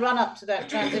 So in the run up to that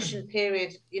transition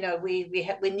period,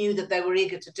 we knew that they were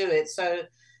eager to do it. So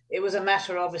it was a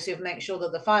matter, obviously, of making sure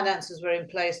that the finances were in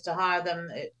place to hire them,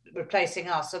 replacing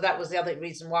us. So that was the other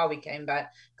reason why we came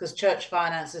back, because church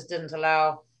finances didn't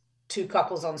allow two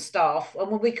couples on staff.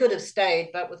 And we could have stayed,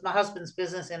 but with my husband's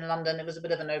business in London, it was a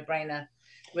bit of a no-brainer,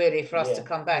 really, for us to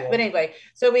come back. But anyway,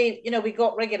 so we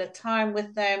got regular time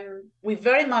with them. We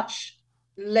very much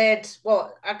led,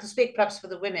 well, I can speak perhaps for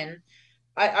the women.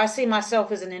 I see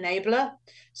myself as an enabler.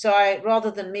 So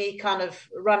rather than me kind of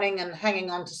running and hanging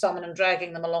on to someone and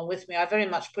dragging them along with me, I very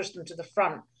much pushed them to the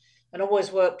front and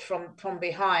always worked from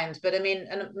behind. But I mean,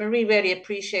 and Marie really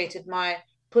appreciated my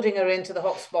putting her into the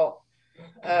hot spot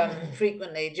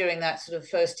frequently during that sort of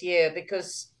first year,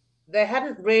 because they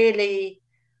hadn't really,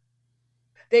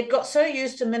 they'd got so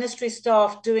used to ministry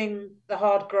staff doing the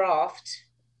hard graft,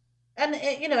 and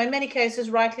in many cases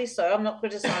rightly so, I'm not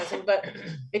criticizing, but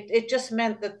it just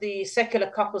meant that the secular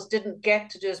couples didn't get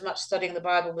to do as much studying the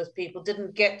Bible with people,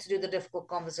 didn't get to do the difficult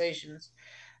conversations.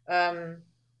 The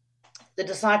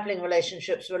discipling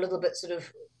relationships were a little bit sort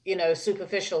of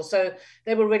superficial, so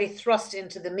they were really thrust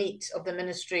into the meat of the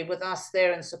ministry with us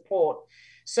there in support.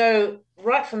 So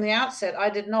right from the outset, I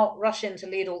did not rush in to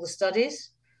lead all the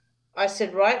studies. I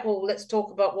said, right, well, let's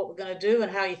talk about what we're going to do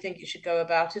and how you think you should go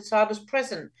about it. So I was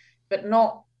present, but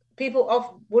not,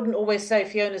 people wouldn't always say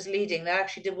Fiona's leading. They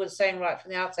actually were saying right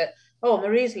from the outset, oh,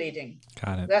 Marie's leading.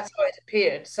 Got it. That's how it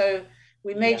appeared. So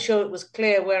we made sure it was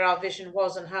clear where our vision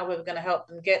was and how we were going to help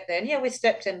them get there. And we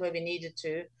stepped in where we needed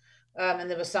to. And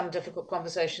there were some difficult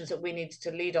conversations that we needed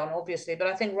to lead on, obviously. But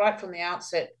I think right from the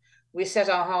outset, we set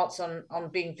our hearts on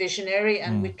being visionary,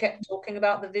 and we kept talking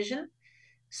about the vision,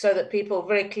 so that people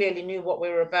very clearly knew what we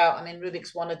were about. I mean,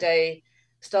 Rubik's one a day,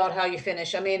 start how you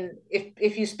finish. I mean,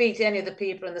 if you speak to any of the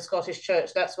people in the Scottish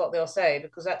church, that's what they'll say,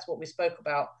 because that's what we spoke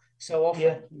about so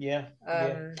often. Yeah.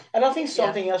 And I think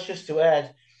something else just to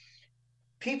add,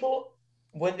 people,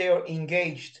 when they are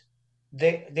engaged,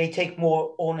 they take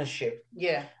more ownership.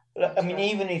 Yeah. I mean,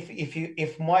 even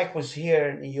if Mike was here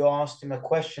and you asked him a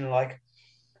question like,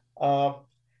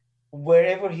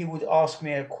 wherever he would ask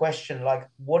me a question like,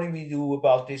 what do we do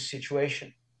about this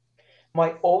situation?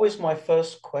 My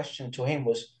first question to him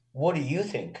was, what do you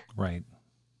think? Right.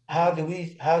 How do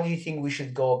you think we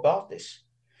should go about this?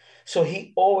 So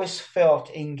he always felt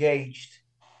engaged.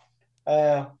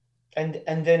 And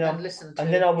then I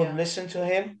would listen to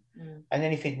him. And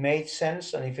then if it made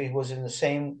sense and if it was in the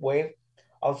same way,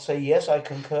 I'll say, yes, I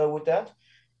concur with that.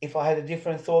 If I had a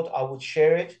different thought, I would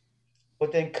share it.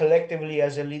 But then collectively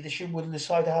as a leadership would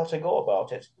decide how to go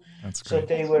about it. That's So great.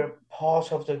 they were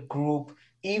part of the group,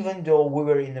 even though we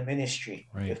were in the ministry,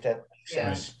 if that makes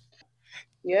sense.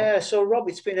 Yeah. So Rob,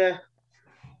 I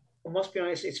must be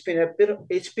honest, it's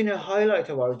been a highlight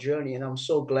of our journey, and I'm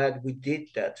so glad we did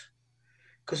that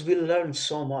because we learned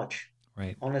so much.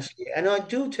 Right. honestly. And I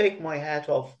do take my hat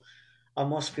off, I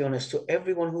must be honest, to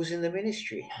everyone who's in the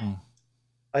ministry. Mm.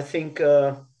 I think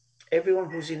everyone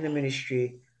who's in the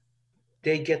ministry,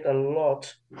 they get a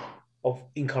lot of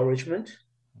encouragement,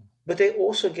 but they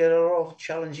also get a lot of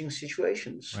challenging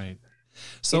situations. Right. You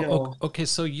So, know, okay,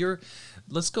 so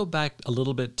let's go back a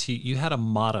little bit to, you had a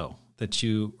motto that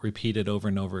you repeated over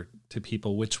and over to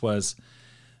people, which was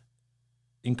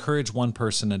encourage one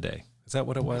person a day. Is that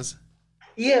what it was?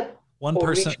 yeah, One or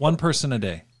person, reach one person a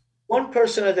day. one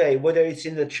person a day, whether it's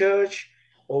in the church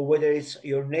or whether it's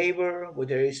your neighbor,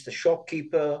 whether it's the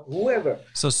shopkeeper, whoever.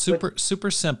 So super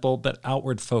simple, but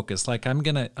outward focused. Like I'm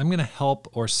gonna help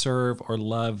or serve or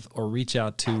love or reach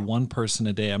out to one person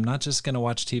a day. I'm not just gonna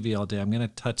watch TV all day. I'm gonna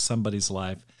touch somebody's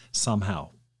life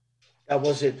somehow. That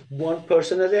was it, one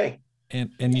person a day.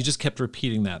 And you just kept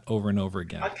repeating that over and over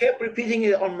again. I kept repeating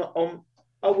it on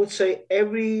I would say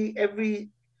every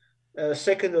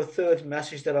second or third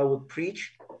message that I would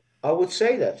preach, I would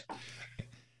say that.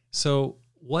 So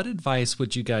what advice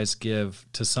would you guys give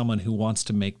to someone who wants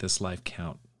to make this life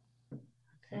count?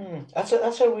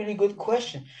 That's a really good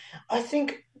question. I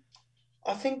think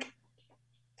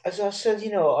as I said,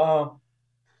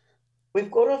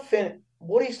 we've got to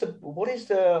what is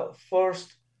the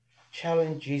first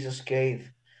challenge Jesus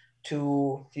gave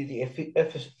to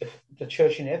the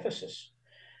church in Ephesus?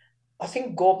 I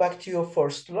think go back to your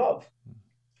first love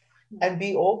and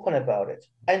be open about it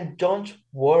and don't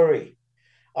worry.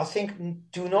 I think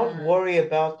do not worry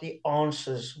about the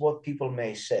answers, what people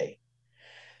may say.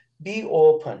 Be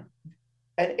open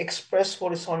and express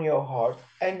what is on your heart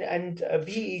and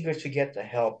be eager to get the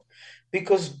help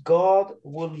because God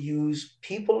will use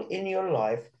people in your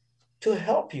life to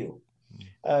help you.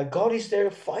 God is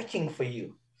there fighting for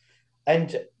you.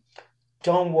 And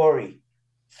don't worry,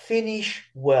 finish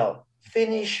well.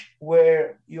 Finish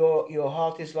where your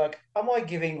heart is like, am I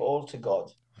giving all to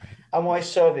God? Am I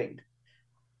serving?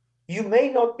 You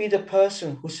may not be the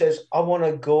person who says, I want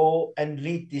to go and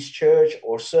lead this church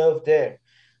or serve there,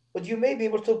 but you may be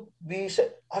able to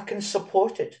I can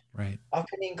support it. Right. I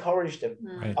can encourage them.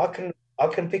 Right. I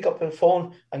can pick up a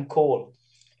phone and call.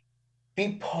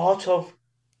 Be part of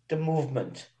the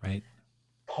movement. Right.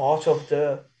 Part of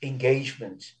the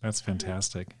engagement. That's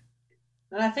fantastic.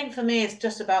 And I think for me, it's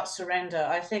just about surrender.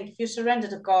 I think if you surrender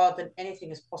to God, then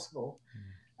anything is possible.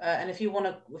 And if you want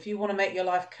to make your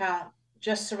life count,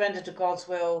 just surrender to God's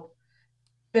will,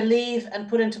 believe and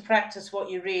put into practice what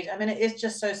you read. I mean, it is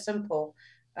just so simple.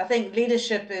 I think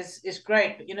leadership is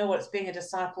great, but you know what? It's being a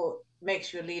disciple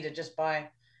makes you a leader just by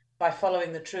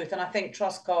following the truth. And I think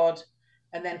trust God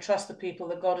and then trust the people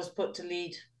that God has put to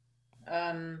lead.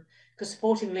 Because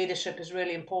supporting leadership is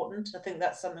really important. I think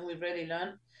that's something we've really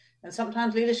learned. And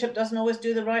sometimes leadership doesn't always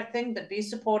do the right thing, but be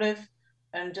supportive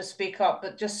and just speak up,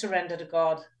 but just surrender to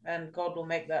God and God will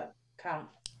make that count.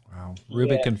 Wow.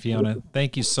 Rubik and Fiona,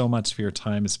 thank you so much for your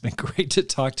time. It's been great to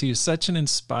talk to you. Such an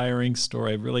inspiring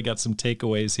story. I've really got some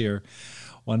takeaways here.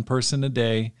 One person a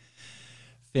day,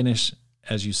 finish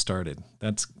as you started.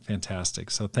 That's fantastic.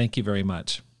 So thank you very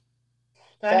much.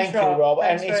 Thank you, Rob.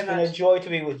 Thanks and it's been a joy to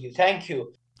be with you. Thank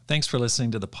you. Thanks for listening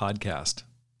to the podcast.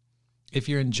 If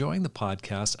you're enjoying the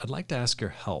podcast, I'd like to ask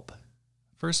your help.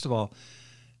 First of all,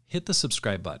 hit the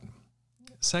subscribe button.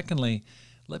 Secondly,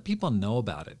 let people know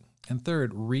about it. And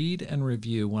third, read and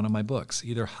review one of my books,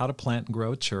 either How to Plant and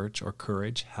Grow a Church or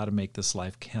Courage, How to Make This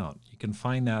Life Count. You can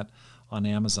find that on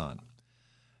Amazon.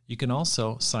 You can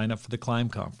also sign up for the Climb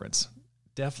Conference.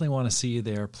 Definitely want to see you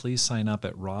there. Please sign up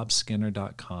at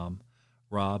robskinner.com,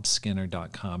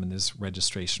 robskinner.com, and there's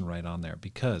registration right on there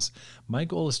because my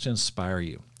goal is to inspire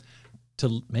you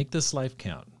to make this life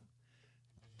count,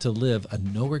 to live a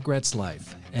no regrets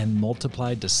life and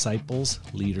multiply disciples,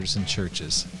 leaders, and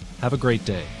churches. Have a great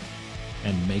day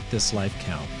and make this life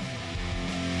count.